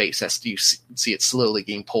out into space as you see it slowly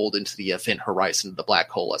getting pulled into the thin horizon of the black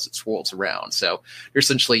hole as it swirls around. So they're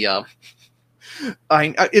essentially,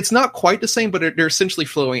 it's not quite the same, but they're essentially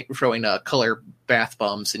throwing color bath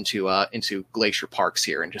bombs into glacier parks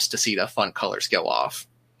here, and just to see the fun colors go off.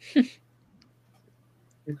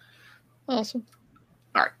 Awesome.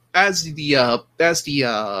 All right. As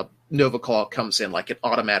the Nova Claw comes in, an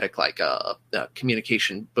automatic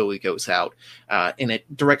communication buoy goes out, and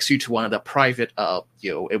it directs you to one of the private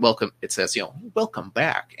it says welcome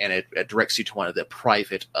back, and it directs you to one of the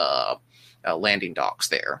private landing docks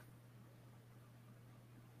there.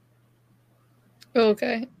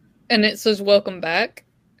 Okay. And it says welcome back?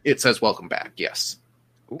 It says welcome back, yes.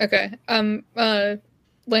 Okay.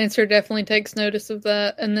 Lancer definitely takes notice of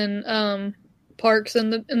that, and then parks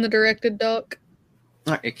in the directed dock.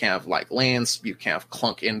 It kind of lands. You kind of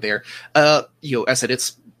clunk in there. As I said,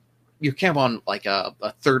 you're kind of on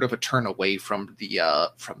a third of a turn away from the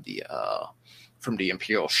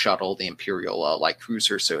Imperial shuttle, the Imperial light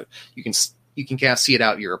cruiser. So you can kind of see it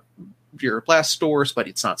out your blast doors, but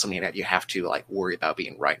it's not something that you have to worry about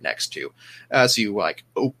being right next to. As you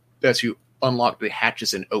unlock the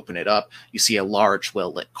hatches and open it up, you see a large,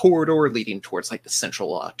 well-lit corridor leading towards the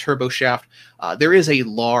central turbo shaft. There is a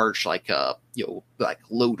large,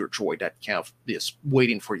 loader droid that kind of is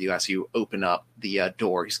waiting for you as you open up the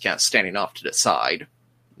door. He's kind of standing off to the side,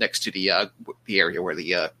 next to the area where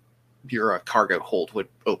your cargo hold would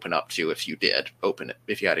open up to if you did open it,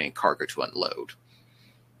 if you had any cargo to unload.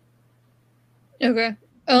 Okay.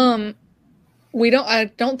 I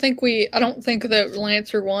don't think that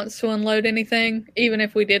Lancer wants to unload anything, even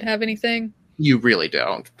if we did have anything. You really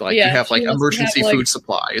don't. You have emergency food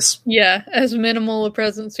supplies. Yeah, as minimal a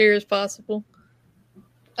presence here as possible.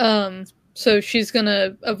 So she's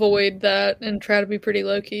gonna avoid that and try to be pretty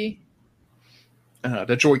low key. The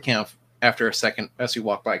droid kind of, after a second, as you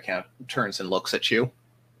walk by, kind of turns and looks at you.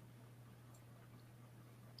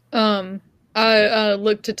 I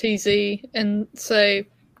look to TZ and say,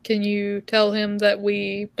 "Can you tell him that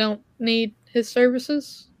we don't need his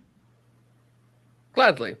services?"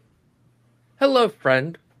 Gladly. Hello,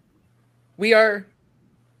 friend. We are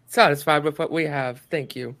satisfied with what we have.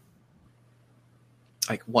 Thank you.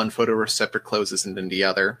 Like one photoreceptor closes and then the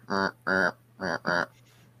other.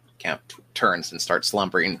 Camp turns and starts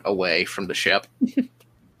lumbering away from the ship.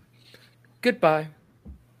 Goodbye.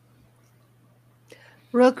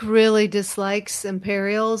 Rook really dislikes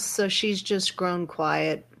Imperials, so she's just grown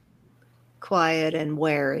quiet and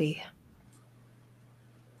wary.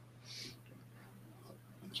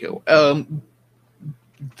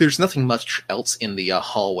 There's nothing much else in the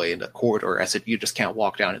hallway in the corridor. As if you just kind of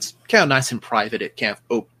walk down, it's kind of nice and private. It kind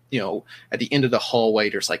of at the end of the hallway,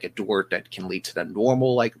 there's like a door that can lead to the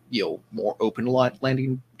normal, like more open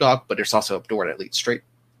landing dock. But there's also a door that leads straight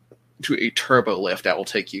to a turbo lift that will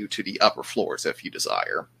take you to the upper floors if you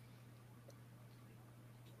desire.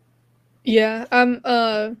 Yeah,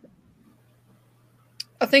 I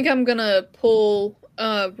think I'm gonna pull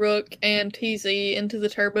Rook and TZ into the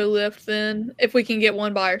turbo lift then, if we can get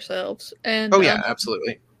one by ourselves. And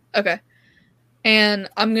Absolutely. Okay. And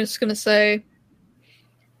I'm just gonna say,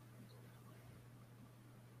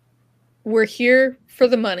 we're here for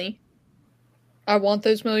the money. I want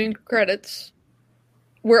those 1,000,000 credits.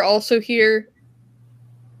 We're also here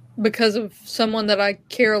because of someone that I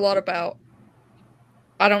care a lot about.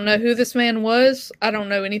 I don't know who this man was. I don't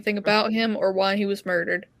know anything about him or why he was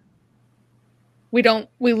murdered. We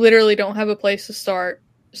literally don't have a place to start,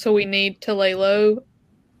 so we need to lay low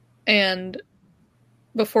and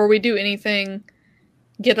before we do anything,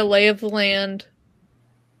 get a lay of the land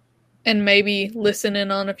and maybe listen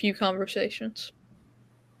in on a few conversations.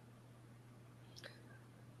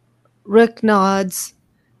 Rook nods.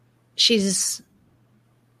 She's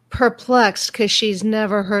perplexed because she's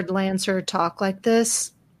never heard Lancer talk like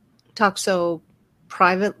this, talk so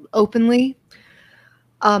openly.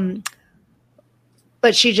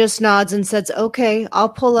 But she just nods and says, okay, I'll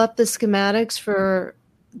pull up the schematics for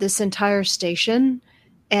this entire station.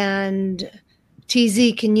 And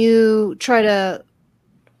TZ, can you try to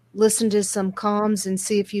listen to some comms and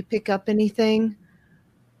see if you pick up anything?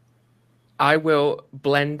 I will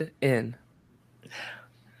blend in.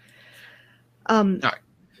 Right.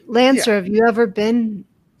 Lancer, have you ever been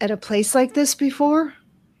at a place like this before?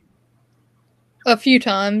 A few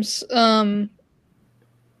times.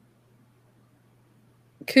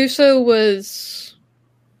 Kuso was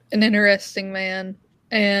an interesting man,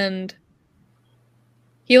 and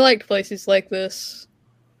he liked places like this.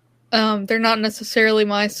 They're not necessarily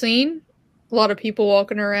my scene. A lot of people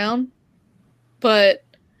walking around. But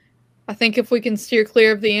I think if we can steer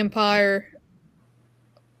clear of the Empire,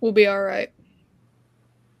 we'll be alright.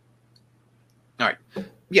 Alright.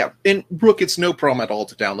 Yeah, and Rook, it's no problem at all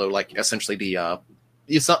to download, like, essentially the,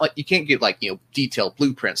 it's not like, you can't get, like, detailed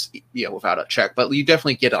blueprints, without a check, but you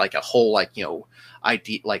definitely get, like, a whole, like,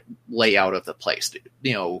 ID, like, layout of the place.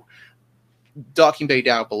 Docking bay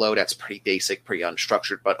down below, that's pretty basic, pretty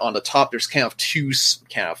unstructured, but on the top, there's kind of two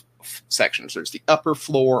kind of sections. There's the upper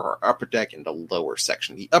floor or upper deck and the lower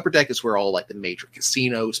section. The upper deck is where all like the major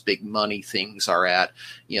casinos, big money things are at.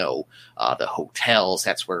 The hotels.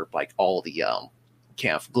 That's where like all the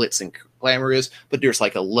kind of glitz and glamour is. But there's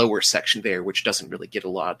like a lower section there which doesn't really get a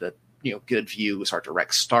lot of the good views or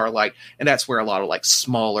direct starlight, and that's where a lot of like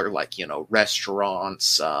smaller like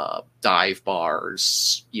restaurants, dive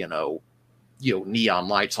bars, neon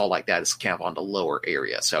lights, all like that is kind of on the lower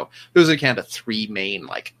area. So those are kind of three main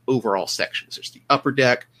like overall sections. There's the upper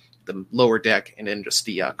deck, the lower deck, and then just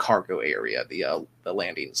the cargo area, the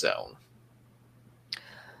landing zone.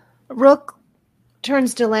 Rook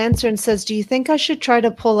turns to Lancer and says, do you think I should try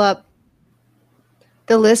to pull up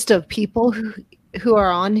the list of people who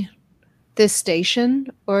are on this station,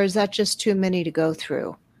 or is that just too many to go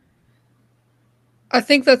through? I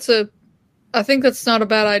think that's not a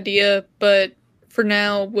bad idea, but for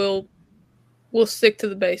now we'll stick to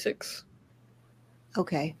the basics.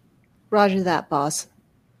 Okay. Roger that, boss.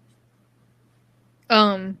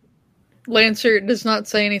 Lancer does not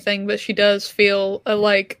say anything, but she does feel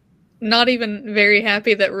like not even very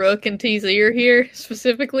happy that Rook and TZ are here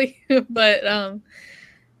specifically, but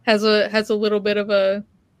has a little bit of a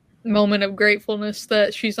moment of gratefulness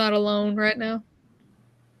that she's not alone right now.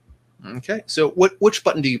 Okay, so which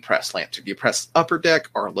button do you press, Lancer? Do you press upper deck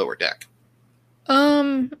or lower deck?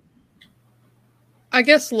 I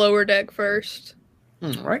guess lower deck first.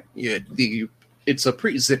 All right. Yeah, it's a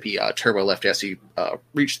pretty zippy turbo lift as you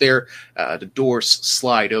reach there. The doors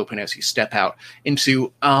slide open as you step out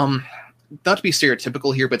into not to be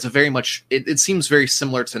stereotypical here, but it's a very much, it seems very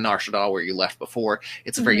similar to Nar Shaddaa where you left before.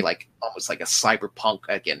 It's a very like, almost like a cyberpunk.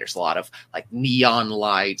 Again, there's a lot of like neon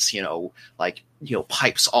lights,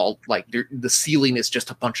 pipes all like the ceiling is just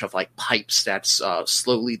a bunch of like pipes that's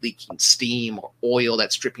slowly leaking steam or oil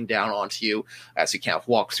that's dripping down onto you as you kind of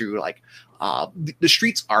walk through. Like the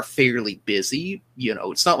streets are fairly busy.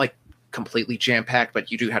 It's not like completely jam-packed,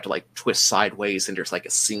 but you do have to like twist sideways, and there's like a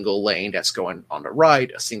single lane that's going on the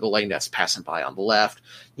right, a single lane that's passing by on the left.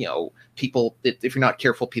 People, if you're not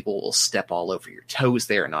careful, people will step all over your toes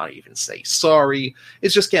there and not even say sorry.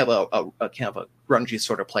 It's just kind of a kind of a grungy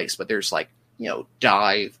sort of place, but there's like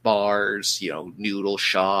dive bars, noodle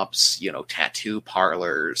shops, tattoo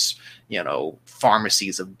parlors,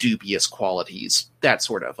 pharmacies of dubious qualities, that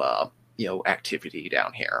sort of activity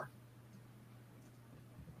down here.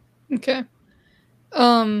 Okay.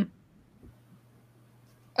 As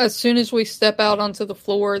soon as we step out onto the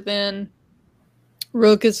floor, then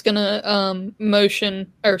Rook is gonna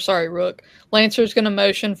Lancer's gonna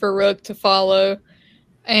motion for Rook to follow,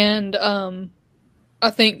 and I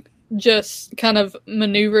think just kind of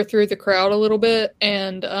maneuver through the crowd a little bit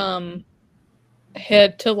and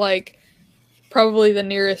head to like probably the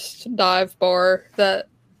nearest dive bar that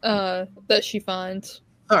she finds.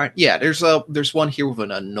 All right, yeah. There's one here with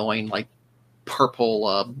an annoying like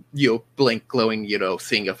purple blink glowing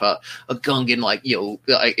thing of a Gungan, like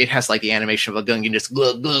it has like the animation of a Gungan just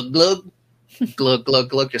glug glug glug glug glug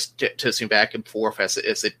glug, just tossing back and forth as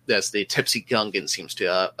the tipsy Gungan seems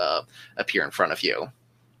to appear in front of you.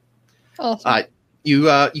 Awesome. You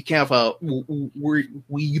kind of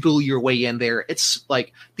wheedle your way in there. It's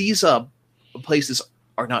like these places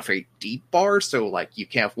are not very deep bars, so like you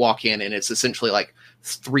can't walk in and it's essentially like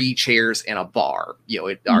 3 chairs and a bar.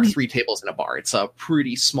 It are 3 tables and a bar. It's a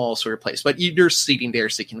pretty small sort of place, but you're seating there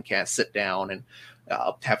so you can kind of sit down and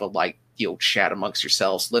have a light chat amongst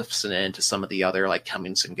yourselves, listening to some of the other like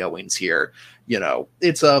comings and goings here.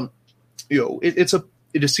 It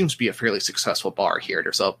just seems to be a fairly successful bar here.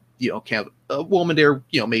 There's a kind of a woman there,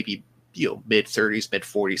 maybe mid-30s,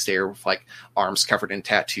 mid-40s there with like arms covered in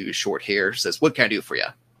tattoos, short hair, says, "What can I do for you?"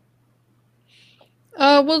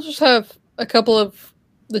 We'll just have a couple of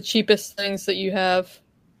the cheapest things that you have.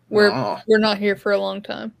 We're not here for a long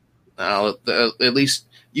time. At least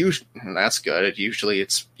that's good. Usually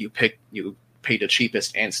it's you pay the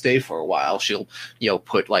cheapest and stay for a while. She'll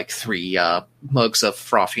put like 3 mugs of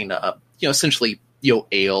frothing essentially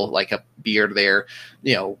ale, like a beer there.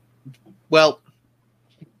 Because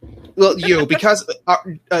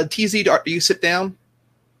TZ, do you sit down?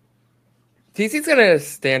 TZ's gonna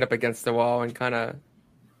stand up against the wall and kind of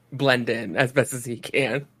blend in as best as he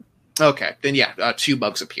can. Okay, then 2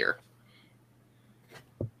 mugs appear.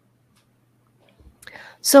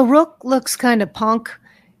 So Rook looks kind of punk,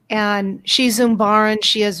 and she's Umbaran.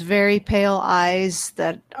 She has very pale eyes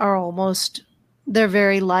that are they're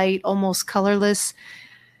very light, almost colorless.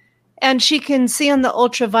 And she can see on the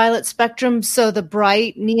ultraviolet spectrum, so the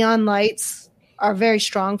bright neon lights are very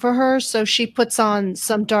strong for her. So she puts on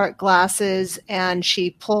some dark glasses and she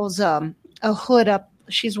pulls a hood up.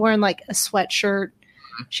 She's wearing like a sweatshirt.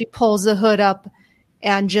 She pulls the hood up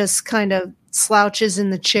and just kind of slouches in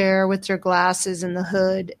the chair with her glasses and the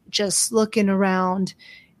hood, just looking around,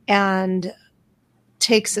 and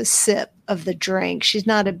takes a sip of the drink. She's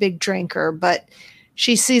not a big drinker, but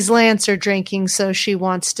she sees Lancer drinking, so she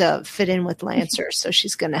wants to fit in with Lancer, so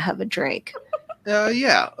she's going to have a drink.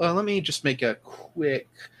 Let me just make a quick...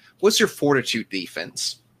 What's your fortitude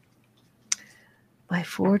defense? My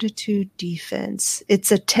fortitude defense,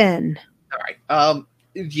 it's a 10. All right.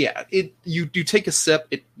 You take a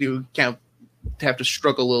sip. You kind of have to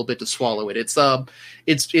struggle a little bit to swallow it. It's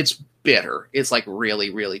bitter. It's like really,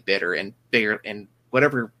 really bitter, and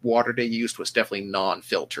whatever water they used was definitely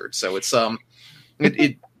non-filtered. So it's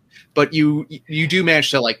but you do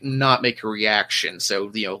manage to like not make a reaction.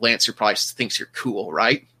 So Lancer probably thinks you're cool,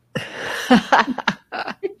 right?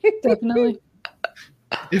 Definitely.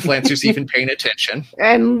 If Lancer's even paying attention.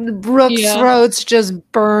 And Rook's throat's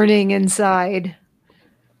just burning inside.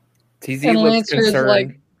 TZ and looks Lancer concerned. is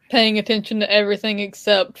like paying attention to everything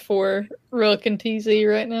except for Rook and TZ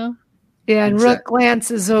right now. Yeah, and Rook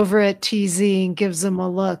glances over at TZ and gives him a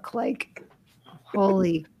look like,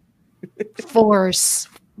 holy force.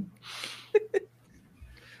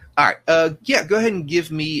 All right. Go ahead and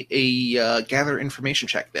give me a gather information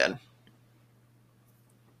check then.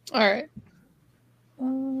 All right.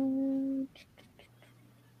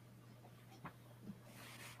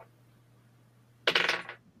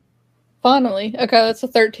 Finally. Okay, that's a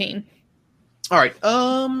 13. All right.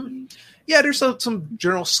 yeah, there's some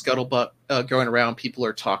general scuttlebutt going around. People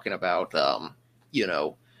are talking about, you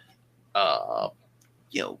know, how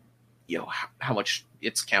much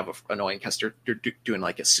it's kind of annoying because they're doing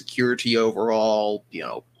like a security overall.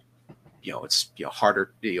 It's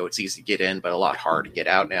harder. It's easy to get in, but a lot harder to get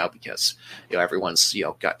out now because everyone's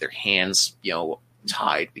got their hands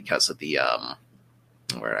tied because of the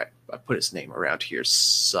where I put his name around here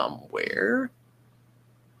somewhere.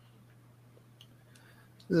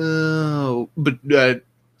 But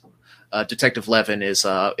Detective Levin is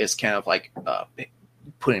kind of like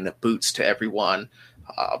putting the boots to everyone.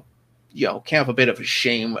 Kind of a bit of a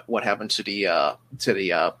shame what happened to the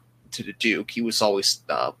Duke. He was always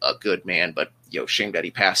a good man, but shame that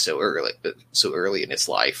he passed so early in his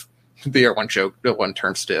life. One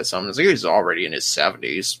turns to someone and says he's already in his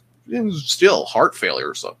 70s. Still, heart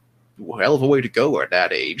failure is a hell of a way to go at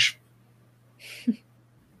that age.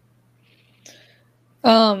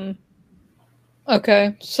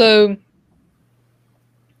 Okay, so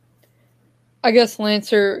I guess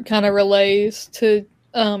Lancer kind of relays to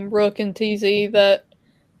Rook and TZ that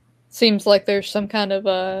seems like there's some kind of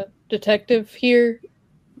a detective here.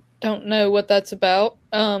 Don't know what that's about.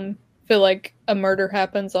 Feel like a murder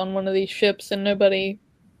happens on one of these ships and nobody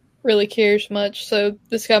really cares much, so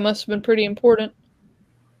this guy must have been pretty important.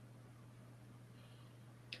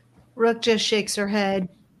 Rook just shakes her head.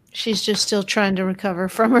 She's just still trying to recover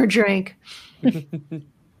from her drink. The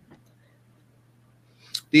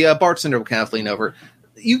bartender will kind of lean over.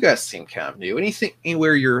 You guys seem kind of new. Anything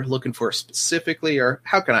anywhere you're looking for specifically, or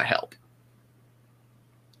how can I help?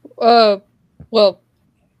 Well,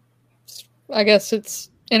 I guess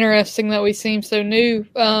it's interesting that we seem so new.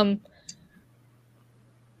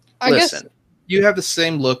 Listen, you have the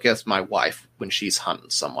same look as my wife when she's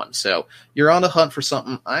hunting someone. So you're on a hunt for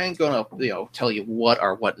something. I ain't gonna, tell you what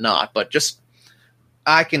or what not, but just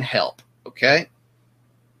I can help. Okay.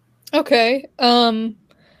 Okay.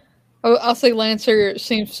 I'll say Lancer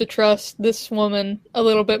seems to trust this woman a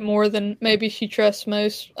little bit more than maybe she trusts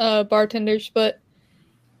most bartenders, but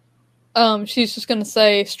she's just gonna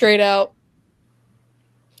say straight out.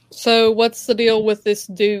 So what's the deal with this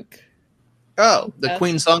Duke? Oh, the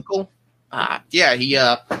Queen's uncle?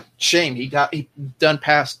 Yeah, shame. He done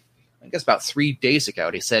passed, I guess about 3 days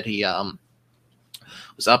ago. He said he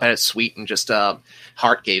was up at his suite and just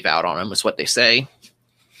heart gave out on him, is what they say.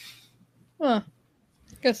 Huh.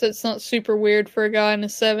 Guess it's not super weird for a guy in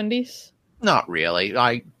his 70s. Not really.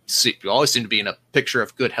 You always seem to be in a picture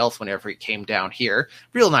of good health whenever he came down here.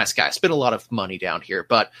 Real nice guy. Spent a lot of money down here.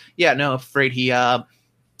 But yeah, no, afraid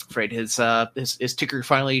his ticker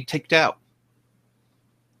finally ticked out.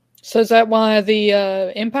 So is that why the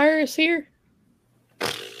Empire is here?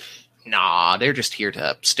 Nah, they're just here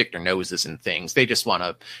to stick their noses in things. They just want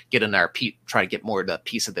to get in there, try to get more of the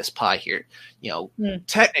piece of this pie here.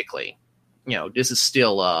 Technically, this is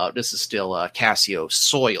still Cassio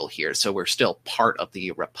soil here, so we're still part of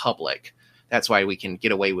the Republic. That's why we can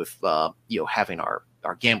get away with having our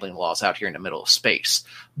gambling laws out here in the middle of space.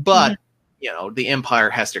 But the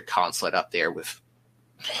Empire has their consulate up there with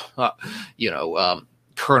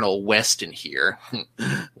Colonel Weston here.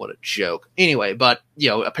 What a joke. Anyway, but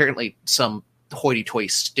apparently some hoity-toity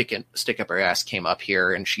stick up her ass came up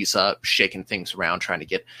here, and she's shaking things around, trying to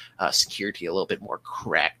get security a little bit more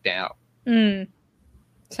cracked down.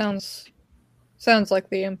 Sounds like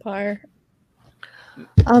the Empire.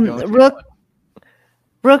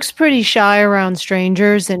 Rook's pretty shy around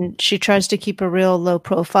strangers, and she tries to keep a real low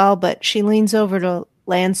profile, but she leans over to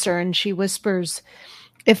Lancer and she whispers,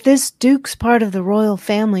 "If this Duke's part of the royal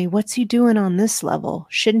family, what's he doing on this level?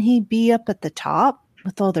 Shouldn't he be up at the top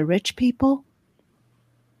with all the rich people?"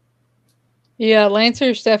 Yeah,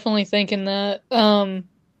 Lancer's definitely thinking that.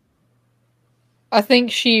 I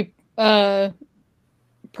think she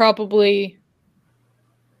probably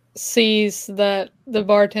sees that the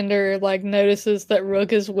bartender notices that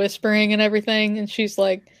Rook is whispering and everything, and she's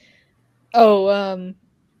like, a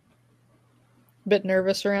bit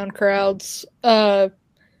nervous around crowds. So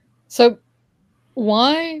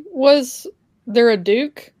why was there a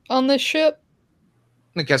Duke on this ship?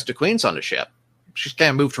 I guess the Queen's on the ship. She's kind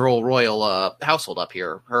of moved her whole royal household up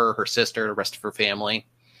here. Her sister, the rest of her family.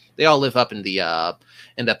 They all live up in the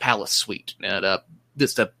palace suite. And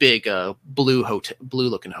this a big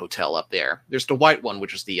blue-looking hotel up there. There's the white one,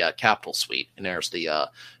 which is the capital suite, and there's the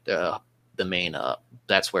main.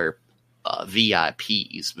 That's where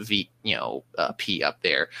VIPs, P up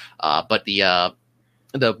there. But the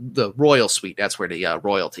royal suite, that's where the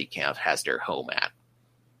royalty camp has their home at.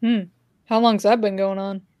 How long's that been going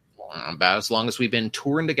on? About as long as we've been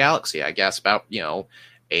touring the galaxy, I guess. About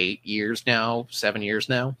 8 years now, 7 years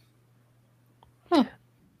now. Huh.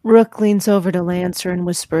 Rook leans over to Lancer and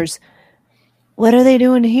whispers, "What are they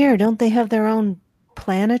doing here? Don't they have their own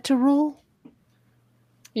planet to rule?"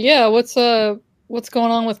 Yeah, what's going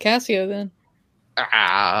on with Cassio then?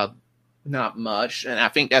 Not much, and I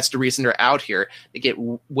think that's the reason they're out here. They get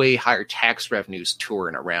way higher tax revenues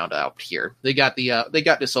touring around out here. They got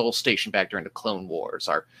this old station back during the Clone Wars,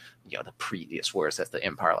 or the previous wars, as the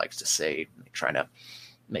Empire likes to say, trying to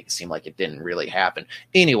make it seem like it didn't really happen.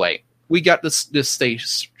 Anyway, we got this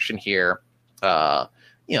station here.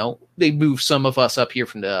 They moved some of us up here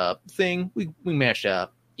from the thing. We managed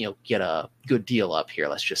to get a good deal up here,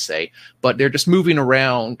 let's just say. But they're just moving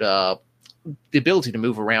around. The ability to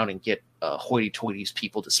move around and get hoity-toities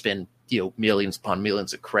people to spend millions upon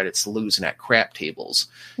millions of credits losing at crap tables.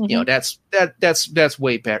 Mhm. That's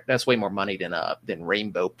way better. That's way more money than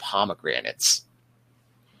rainbow pomegranates.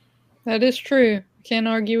 That is true. Can't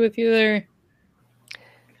argue with you there.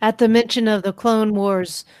 At the mention of the Clone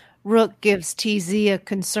Wars, Rook gives TZ a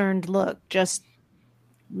concerned look, just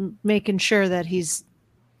making sure that he's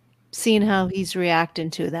seen how he's reacting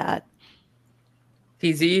to that.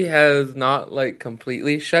 TZ has not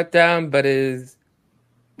completely shut down, but is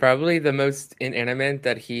probably the most inanimate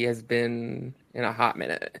that he has been in a hot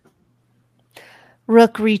minute.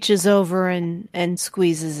 Rook reaches over and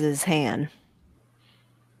squeezes his hand.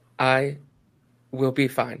 I will be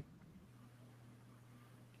fine.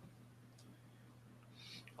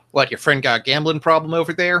 What, your friend got a gambling problem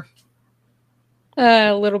over there?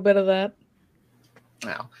 A little bit of that.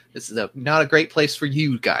 Well, this is not a great place for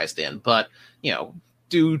you guys then, but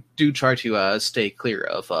do try to stay clear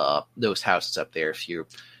of those houses up there if you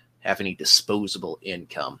have any disposable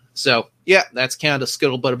income. So yeah, that's kind of the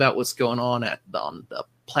scuttlebutt about what's going on on the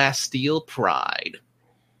Plasteel Pride.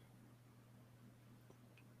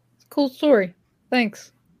 Cool story.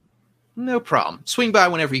 Thanks. No problem. Swing by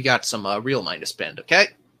whenever you got some real money to spend, okay?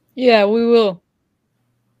 Yeah, we will.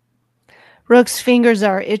 Rook's fingers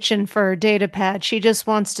are itching for her data pad. She just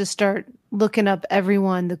wants to start looking up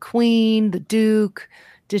everyone, the Queen, the Duke,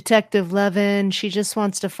 Detective Levin. She just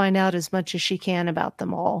wants to find out as much as she can about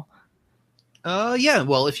them all. Yeah,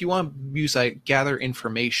 well, if you want to use a gather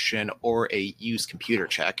information or a use computer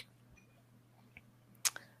check.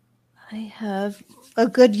 I have a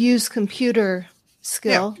good use computer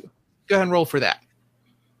skill. Yeah, go ahead and roll for that.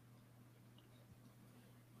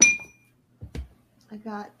 I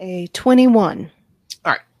got a 21.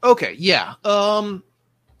 All right. Okay. Yeah.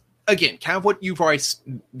 Again, kind of what you've already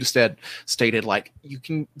stated. Like, you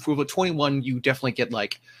can, for the 21, you definitely get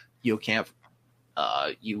you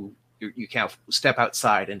can't step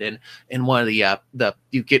outside, and then in one of the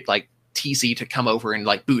you get TZ to come over and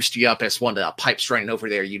boost you up as one of the pipes running over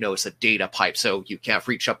there. It's a data pipe, so you can't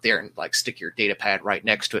reach up there and stick your data pad right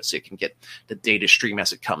next to it, so you can get the data stream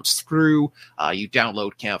as it comes through. You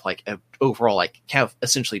download overall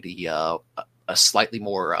essentially the a slightly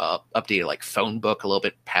more updated phone book, a little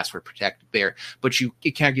bit password protected there, but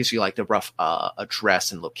it kind of gives you the rough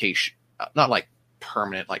address and location, not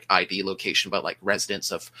permanent ID location, but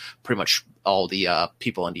residence of pretty much all the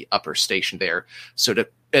people in the upper station there. So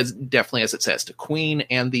definitely, as it says, the Queen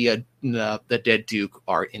and the dead Duke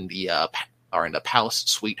are in the Palace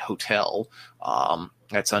Suite Hotel.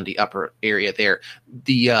 That's on the upper area there.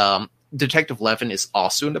 The Detective Levin is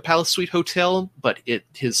also in the Palace Suite Hotel, but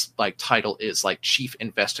his title is Chief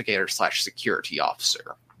Investigator / Security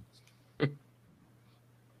Officer.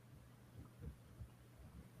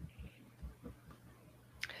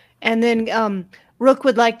 And then Rook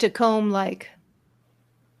would like to comb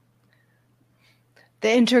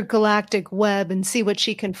the intergalactic web and see what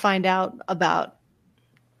she can find out about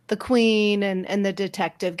the Queen and the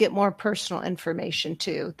detective, get more personal information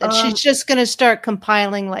too. That she's just going to start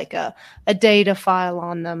compiling a data file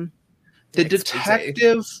on them. The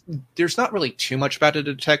detective, there's not really too much about the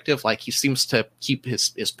detective. He seems to keep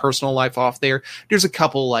his personal life off there. There's a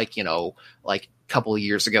couple, couple of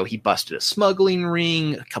years ago, he busted a smuggling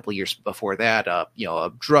ring. A couple of years before that, a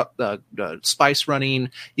drug, spice running.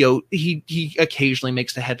 He occasionally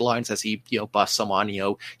makes the headlines as he busts someone.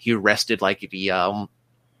 He arrested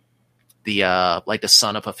the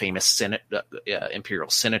son of a famous imperial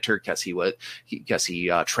senator because he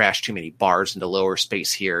trashed too many bars in the lower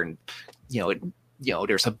space here, and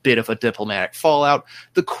there's a bit of a diplomatic fallout.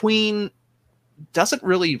 The Queen doesn't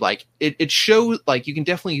really it shows you can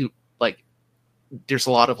definitely there's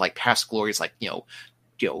a lot of past glories, what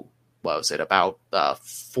was it, about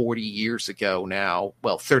 40 years ago now,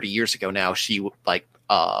 30 years ago now, she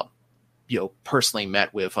personally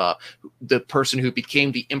met with the person who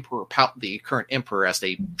became the emperor, the current emperor, as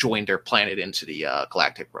they joined their planet into the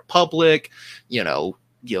Galactic Republic.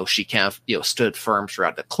 she kind of stood firm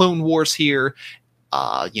throughout the Clone Wars here.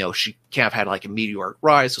 She kind of had like a meteoric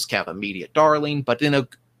rise, was kind of a media darling, but then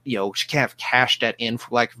she kind of cashed that in,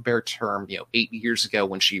 for lack of a better term, 8 years ago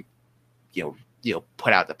when she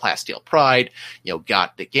put out the Plasteel Pride,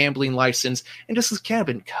 got the gambling license, and just has kind of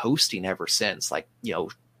been coasting ever since. Like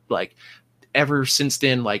ever since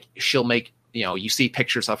then, like she'll make, you see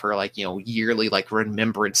pictures of her like, yearly like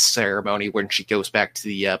remembrance ceremony when she goes back to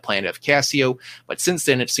the planet of Cassio. But since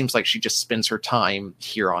then, it seems like she just spends her time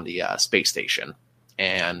here on the space station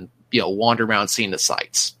and, wander around seeing the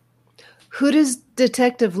sights. Who does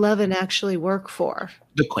Detective Levin actually work for?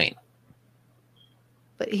 The Queen.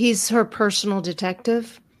 But he's her personal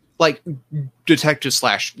detective? Like detective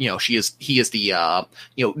slash, he is the,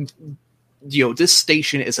 this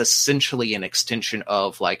station is essentially an extension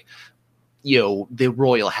of like, the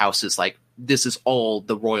royal house's, like, this is all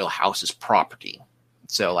the royal house's property.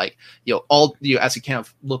 So like, all, as you kind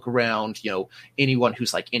of look around, anyone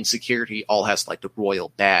who's like in security all has like the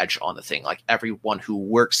royal badge on the thing. Like everyone who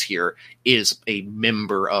works here is a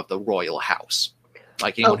member of the royal house.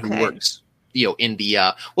 Like anyone who works, in the,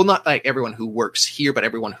 well, not like everyone who works here, but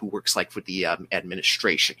everyone who works like for the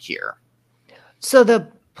administration here. So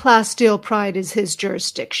the Plasteel Pride is his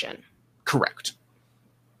jurisdiction. Correct.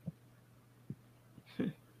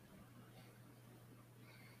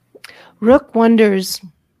 Rook wonders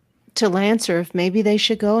to Lancer if maybe they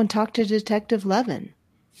should go and talk to Detective Levin.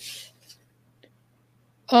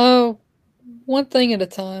 Oh, one thing at a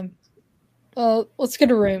time. Let's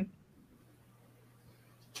get a room.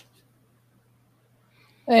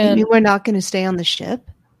 And you mean we're not going to stay on the ship?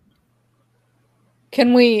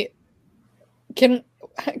 Can we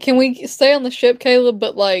stay on the ship, Caleb?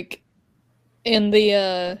 But like in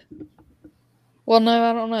the well, no,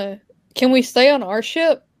 I don't know. Can we stay on our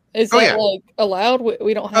ship? Is that like allowed?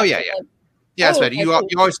 We don't have. Oh yeah, to, yeah. Like, yeah, it's better. Okay,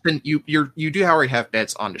 You always been you do already have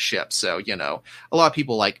beds on the ship, so a lot of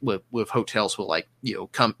people like with hotels will like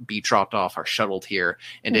come be dropped off or shuttled here,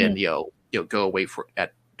 and then go away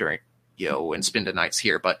during and spend the nights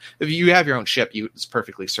here. But if you have your own ship, it's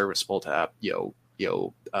perfectly serviceable to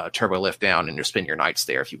turbo lift down and spend your nights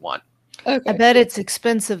there if you want. Okay. I bet it's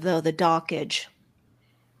expensive though, the dockage.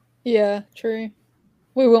 Yeah, true.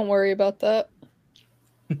 We won't worry about that.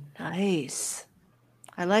 Nice.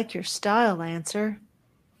 I like your style, Lancer.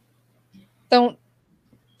 Don't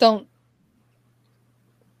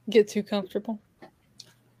get too comfortable.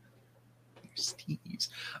 Steez.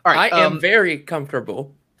 All right, I am very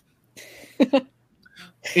comfortable.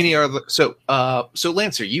 Any other? So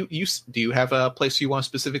Lancer, you do you have a place you want to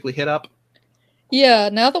specifically hit up? Yeah.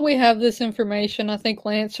 Now that we have this information, I think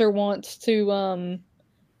Lancer wants to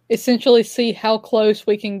essentially see how close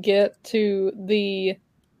we can get to the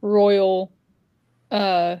royal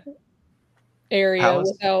area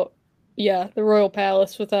Palace? without the royal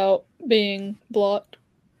palace without being blocked.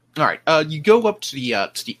 All right, you go up to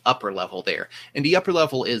the upper level there, and the upper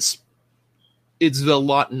level it's a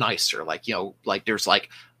lot nicer. Like like there's like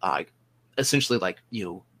essentially like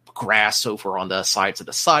grass over on the sides of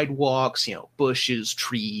the sidewalks, bushes,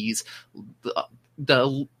 trees.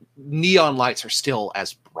 The neon lights are still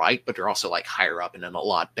as bright, but they're also like higher up and in a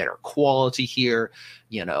lot better quality here.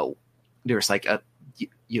 There's like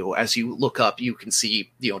as you look up, you can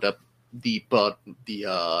see the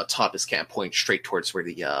top is kind of pointing straight towards where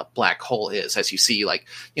the black hole is, as you see like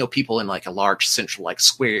people in like a large central like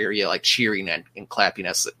square area like cheering and clapping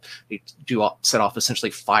as they set off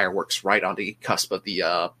essentially fireworks right on the cusp of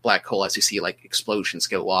the black hole, as you see like explosions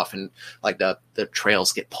go off and like the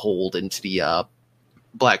trails get pulled into the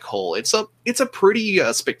black hole. It's a pretty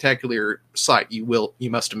spectacular sight, you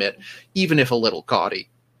must admit, even if a little gaudy.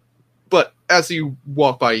 But as you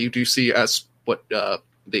walk by, you do see, as what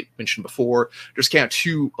they mentioned before, there's kind of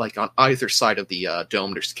two, like on either side of the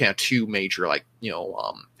dome, there's kind of two major like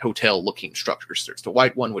hotel looking structures. There's the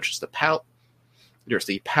white one, which is there's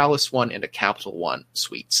the Palace one and the Capital one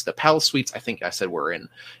suites. The Palace suites, I think I said, were in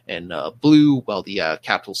blue, while the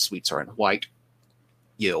Capital suites are in white.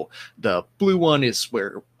 The blue one is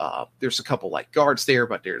where there's a couple like guards there,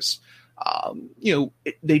 but there's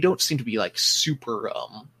they don't seem to be like super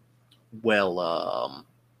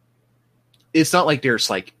it's not like there's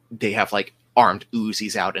like they have like armed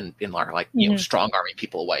Uzis out and are like strong arming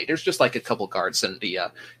people away. There's just like a couple guards in the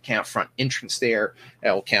camp front entrance there.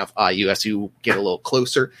 It'll kind of eye you as you get a little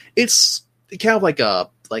closer. It's kind of like a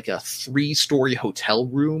 3-story hotel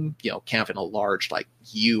room, kind of in a large like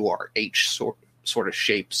U or H sort of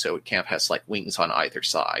shape, so it kind of has like wings on either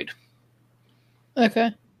side.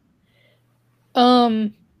 Okay.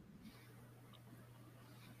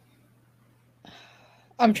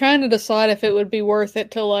 I'm trying to decide if it would be worth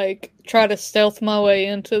it to like try to stealth my way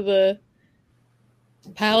into the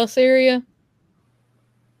palace area.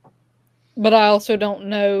 But I also don't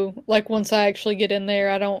know, like once I actually get in there,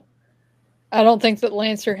 I don't think that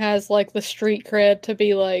Lancer has like the street cred to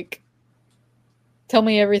be like, tell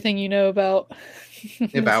me everything you know about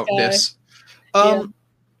this. Yeah.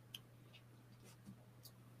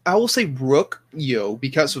 I will say Rook,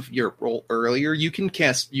 because of your role earlier, you can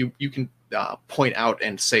point out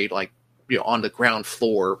and say like, on the ground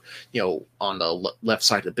floor, on the left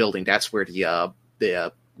side of the building, that's where the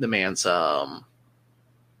man's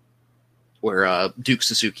where Duke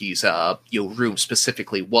Suzuki's room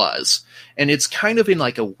specifically was, and it's kind of in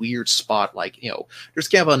like a weird spot, like there's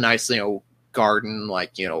kind of a nice garden,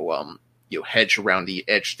 like hedge around the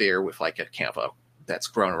edge there with like a kind of a that's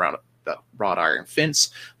grown around the wrought iron fence.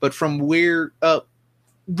 But from where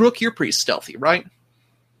Rook, you're pretty stealthy, right?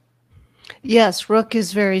 Yes, Rook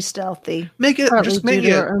is very stealthy. Make me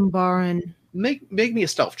a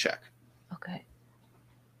stealth check. Okay.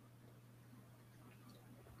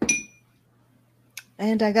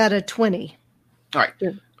 And I got a 20. All right.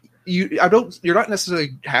 You're not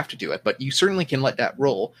necessarily have to do it, but you certainly can let that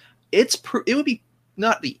roll. It would be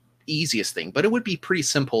not the easiest thing, but it would be pretty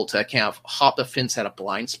simple to kind of hop the fence at a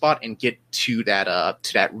blind spot and get to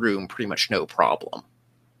that room pretty much no problem.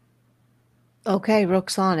 Okay,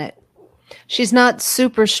 Rook's on it. She's not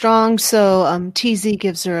super strong, so TZ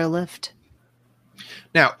gives her a lift.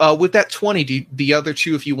 Now, with that 20, do the other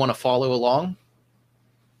two, if you want to follow along?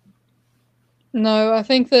 No, I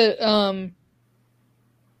think that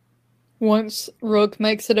once Rook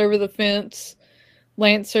makes it over the fence,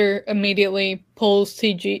 Lancer immediately pulls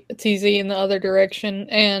TZ in the other direction,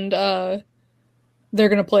 and they're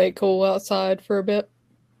going to play it cool outside for a bit.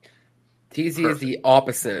 TZ is the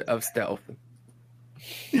opposite of stealth.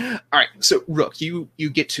 All right, so Rook, you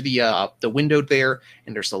get to the window there,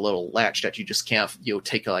 and there's a little latch that you just can't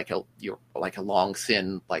take a long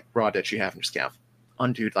thin like rod that you have and just kind of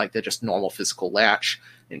undo like the just normal physical latch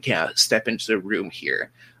and kind of step into the room here.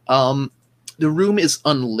 The room is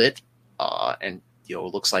unlit, and it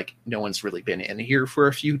looks like no one's really been in here for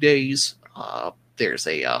a few days. There's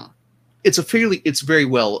it's very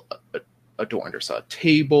well adorned. There's a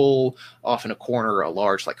table off in a corner, a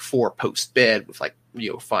large like 4-post bed with like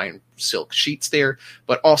fine silk sheets there,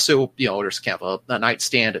 but also there's kind of a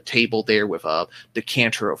nightstand, a table there with a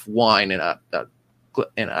decanter of wine and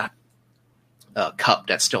a cup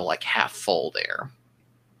that's still like half full there.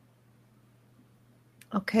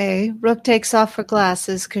 Okay, Rook takes off her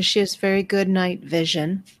glasses because she has very good night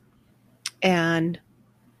vision, and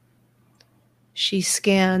she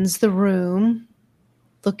scans the room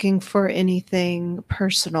looking for anything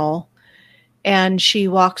personal, and she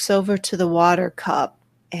walks over to the water cup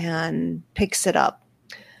and picks it up.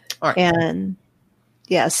 All right. And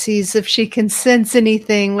sees if she can sense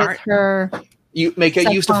anything with her. You make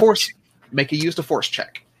a use to force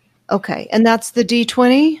check. Okay, and that's the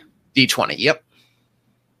D20? D20, yep.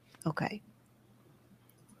 Okay.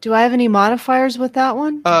 Do I have any modifiers with that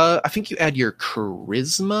one? I think you add your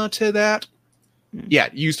charisma to that. Yeah,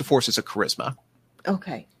 use to force is a charisma.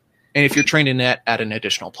 Okay. And if you're trained in that, add an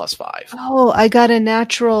additional +5. Oh, I got a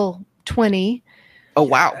natural 20. Oh,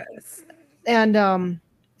 wow. And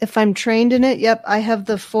if I'm trained in it, yep, I have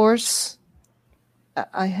the force.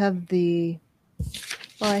 I have the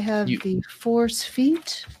force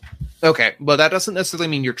feat. Okay, well, that doesn't necessarily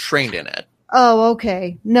mean you're trained in it. Oh,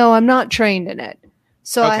 okay. No, I'm not trained in it.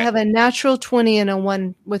 So Okay. I have a natural 20 and a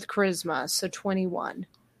 1 with charisma, so 21.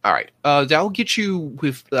 All right. That'll get you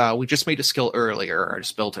with, we just made a skill earlier, or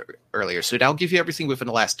just built it earlier, so that'll give you everything within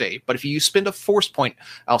the last day. But if you spend a force point,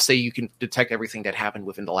 I'll say you can detect everything that happened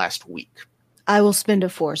within the last week. I will spend a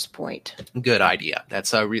force point. Good idea. That's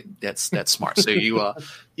smart. So you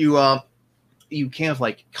kind of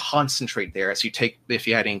like concentrate there as you take, if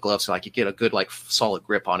you had any gloves, so like you get a good like solid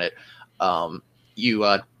grip on it. You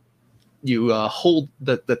hold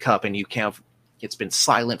the cup and you kind of, it's been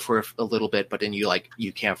silent for a little bit, but then you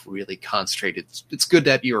can't really concentrate. It's good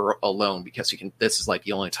that you're alone because this is like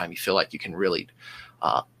the only time you feel like you can really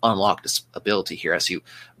unlock this ability here as you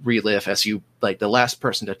relive, as you like the last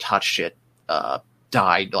person to touch it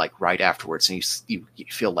died like right afterwards, and you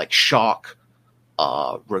feel like shock,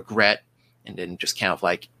 regret, and then just kind of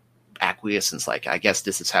like acquiescence, like I guess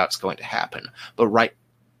this is how it's going to happen. But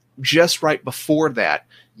just right before that,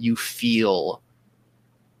 you feel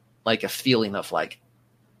like a feeling of like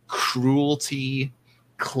cruelty,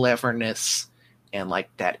 cleverness, and like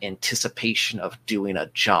that anticipation of doing a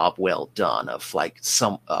job well done, of like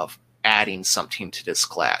of adding something to this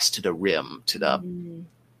class, to the rim,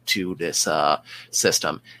 to to this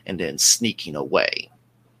system and then sneaking away.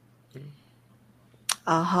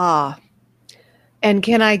 Aha. And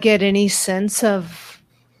can I get any sense of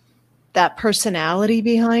that personality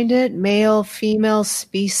behind it? Male, female,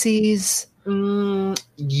 species?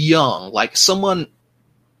 Young, like someone,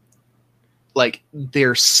 like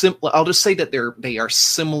they're I'll just say that they are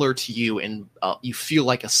similar to you, and you feel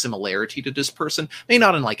like a similarity to this person. Maybe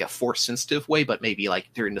not in like a force sensitive way, but maybe like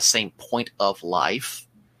they're in the same point of life.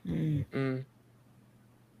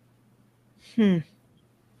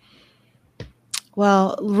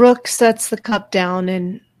 Well, Rook sets the cup down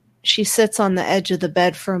and she sits on the edge of the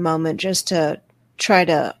bed for a moment just to try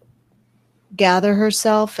to gather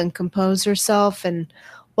herself and compose herself. And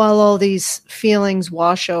while all these feelings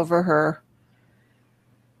wash over her,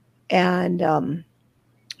 and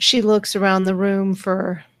she looks around the room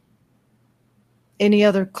for any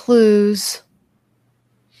other clues.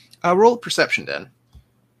 Roll perception then.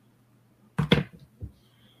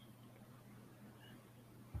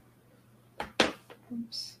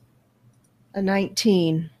 A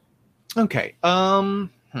 19. Okay.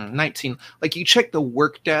 19. Like you check the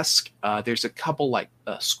work desk. There's a couple like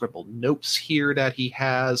scribbled notes here that he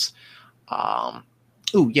has. Oh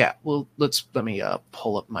yeah. Well, let me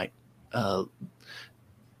pull up my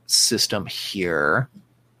system here.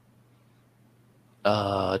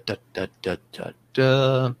 Oh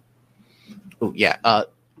yeah.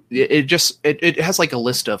 It has like a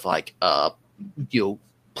list of like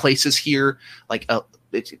places here, like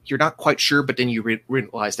you're not quite sure, but then you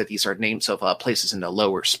realize that these are names of places in the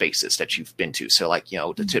lower spaces that you've been to. So like,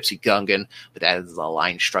 the Tipsy Gungan, but that is a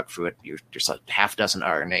line struck through it. There's a half dozen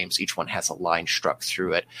other names. Each one has a line struck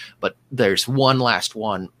through it, but there's one last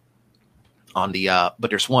one on the, but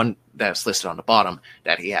there's one that's listed on the bottom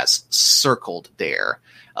that he has circled there.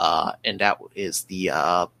 And that is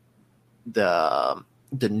the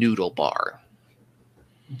noodle bar.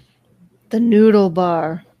 The noodle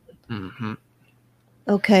bar. Mm-hmm.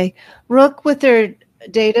 Okay. Rook, with her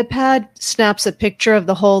data pad, snaps a picture of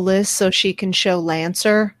the whole list so she can show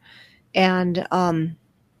Lancer. And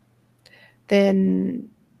then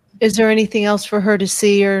is there anything else for her to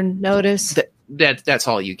see or notice? That's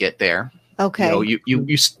all you get there. Okay. You're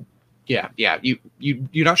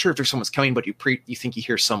not sure if there's someone's coming, but you think you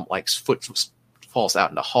hear some like foot falls out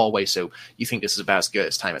in the hallway, so you think this is about as good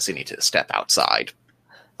as time as any to step outside.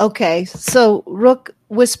 Okay, so Rook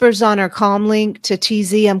whispers on her comm link to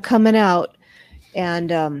TZ, "I'm coming out,"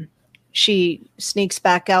 and she sneaks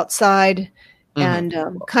back outside and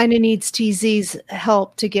kind of needs TZ's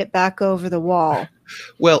help to get back over the wall.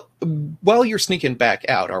 Well, while you're sneaking back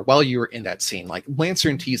out, or while you're in that scene, like Lancer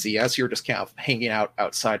and TZ, as you're just kind of hanging out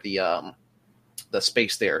outside the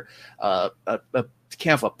space there, kind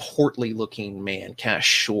of a portly looking man, kind of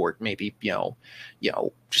short, maybe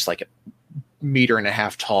just like a meter and a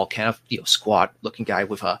half tall, kind of squat looking guy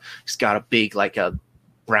with he's got a big like a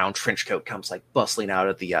brown trench coat, comes like bustling out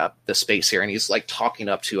of the space here, and he's like talking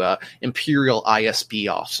up to a Imperial ISB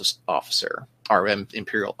officer, or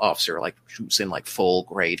Imperial officer, like who's in like full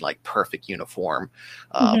grade, like perfect uniform,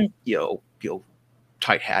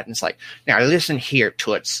 tight hat, and it's like, now listen here,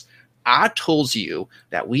 Toots. I told you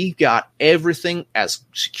that we've got everything as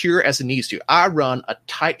secure as it needs to. I run a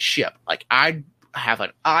tight ship. Like I have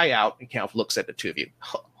an eye out, and kind of looks at the two of you.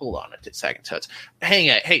 Hold on a second, Toots.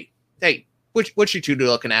 Hey, what you two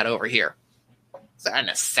looking at over here? Is that an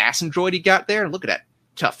assassin droid you got there? Look at that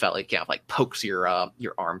tough fella. He kind of like pokes your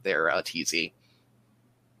arm there, TZ.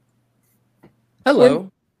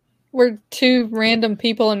 Hello. We're two random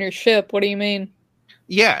people on your ship. What do you mean?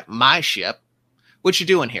 Yeah, my ship. What you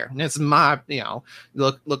doing here? It's my,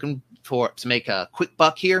 looking to make a quick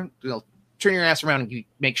buck here. Turn your ass around and you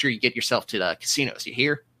make sure you get yourself to the casinos. You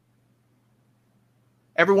hear?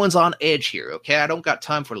 Everyone's on edge here, okay? I don't got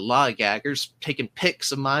time for lollygaggers taking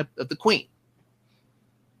pics of the queen.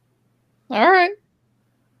 All right.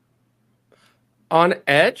 On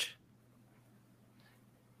edge?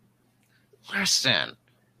 Listen,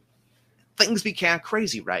 things be kind of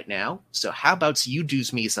crazy right now. So how about you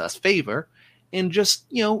do's me a favor and just,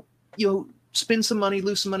 spend some money,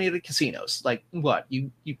 lose some money at the casinos. Like what?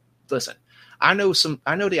 You listen. I know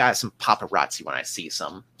they have some paparazzi when I see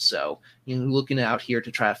some. So, looking out here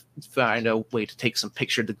to try to find a way to take some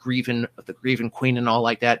picture of the grieving queen and all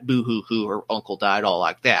like that. Boo hoo hoo, her uncle died, all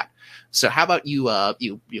like that. So how about you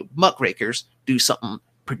muckrakers do something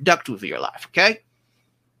productive with your life, okay?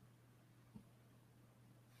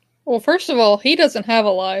 Well, first of all, he doesn't have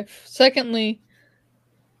a life. Secondly,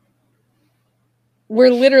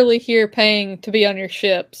 we're literally here paying to be on your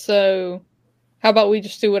ship. So how about we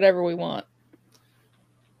just do whatever we want?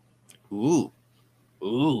 Ooh.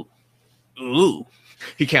 Ooh.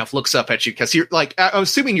 He kind of looks up at you because you're like, I'm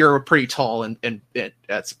assuming you're pretty tall and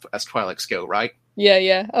as Twi'leks go, right?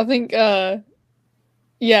 Yeah. I think, I'm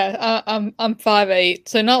 5'8",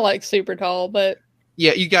 so not like super tall, but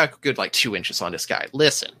Yeah, you got a good like 2 inches on this guy.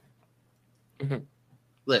 Listen. Mhm.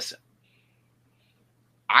 Listen.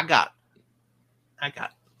 I got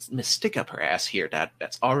Miss Stick Up Her Ass here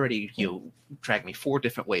that's already, dragged me 4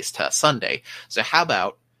 different ways to Sunday. So how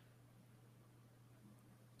about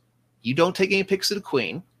you don't take any pics of the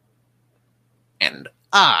Queen, and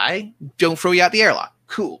I don't throw you out the airlock.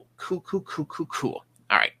 Cool. All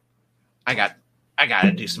right. I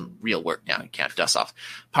gotta do some real work now. I can't dust off.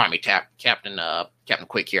 Pardon me, Captain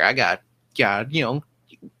Quick here. I got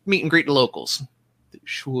meet and greet the locals.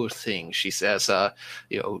 Sure thing, she says.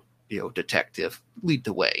 Detective, lead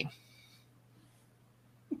the way.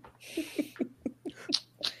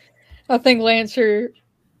 I think Lancer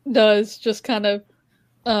does just kind of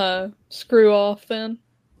screw off then.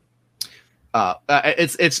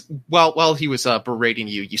 It's while he was berating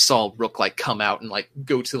you, you saw Rook like come out and like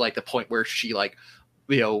go to like the point where she like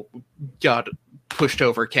got pushed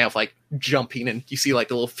over, kind of like jumping, and you see like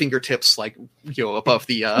the little fingertips like above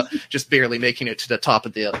the just barely making it to the top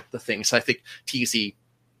of the thing. So I think TZ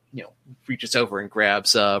reaches over and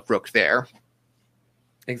grabs Rook there.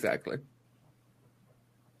 Exactly.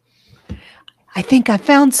 I think I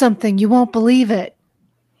found something. You won't believe it.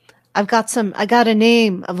 I got a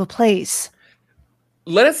name of a place.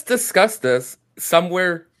 Let us discuss this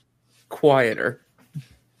somewhere quieter.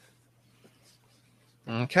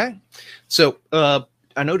 Okay. So,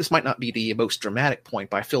 I know this might not be the most dramatic point,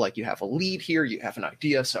 but I feel like you have a lead here. You have an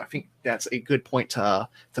idea. So I think that's a good point to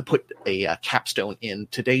put a capstone in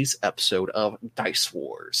today's episode of Dice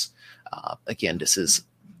Wars. Again, this is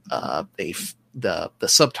the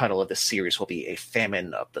subtitle of this series will be A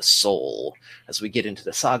Famine of the Soul. As we get into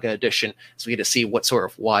the Saga edition, as we get to see what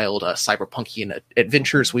sort of wild cyberpunkian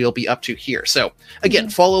adventures we'll be up to here. So again,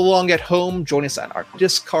 follow along at home. Join us at our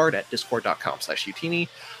Discord at discord.com/Utini.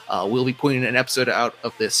 We'll be putting an episode out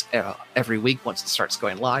of this every week once it starts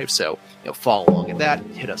going live. So follow along at that.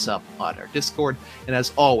 Hit us up on our Discord. And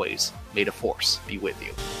as always, may the Force be with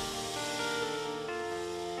you.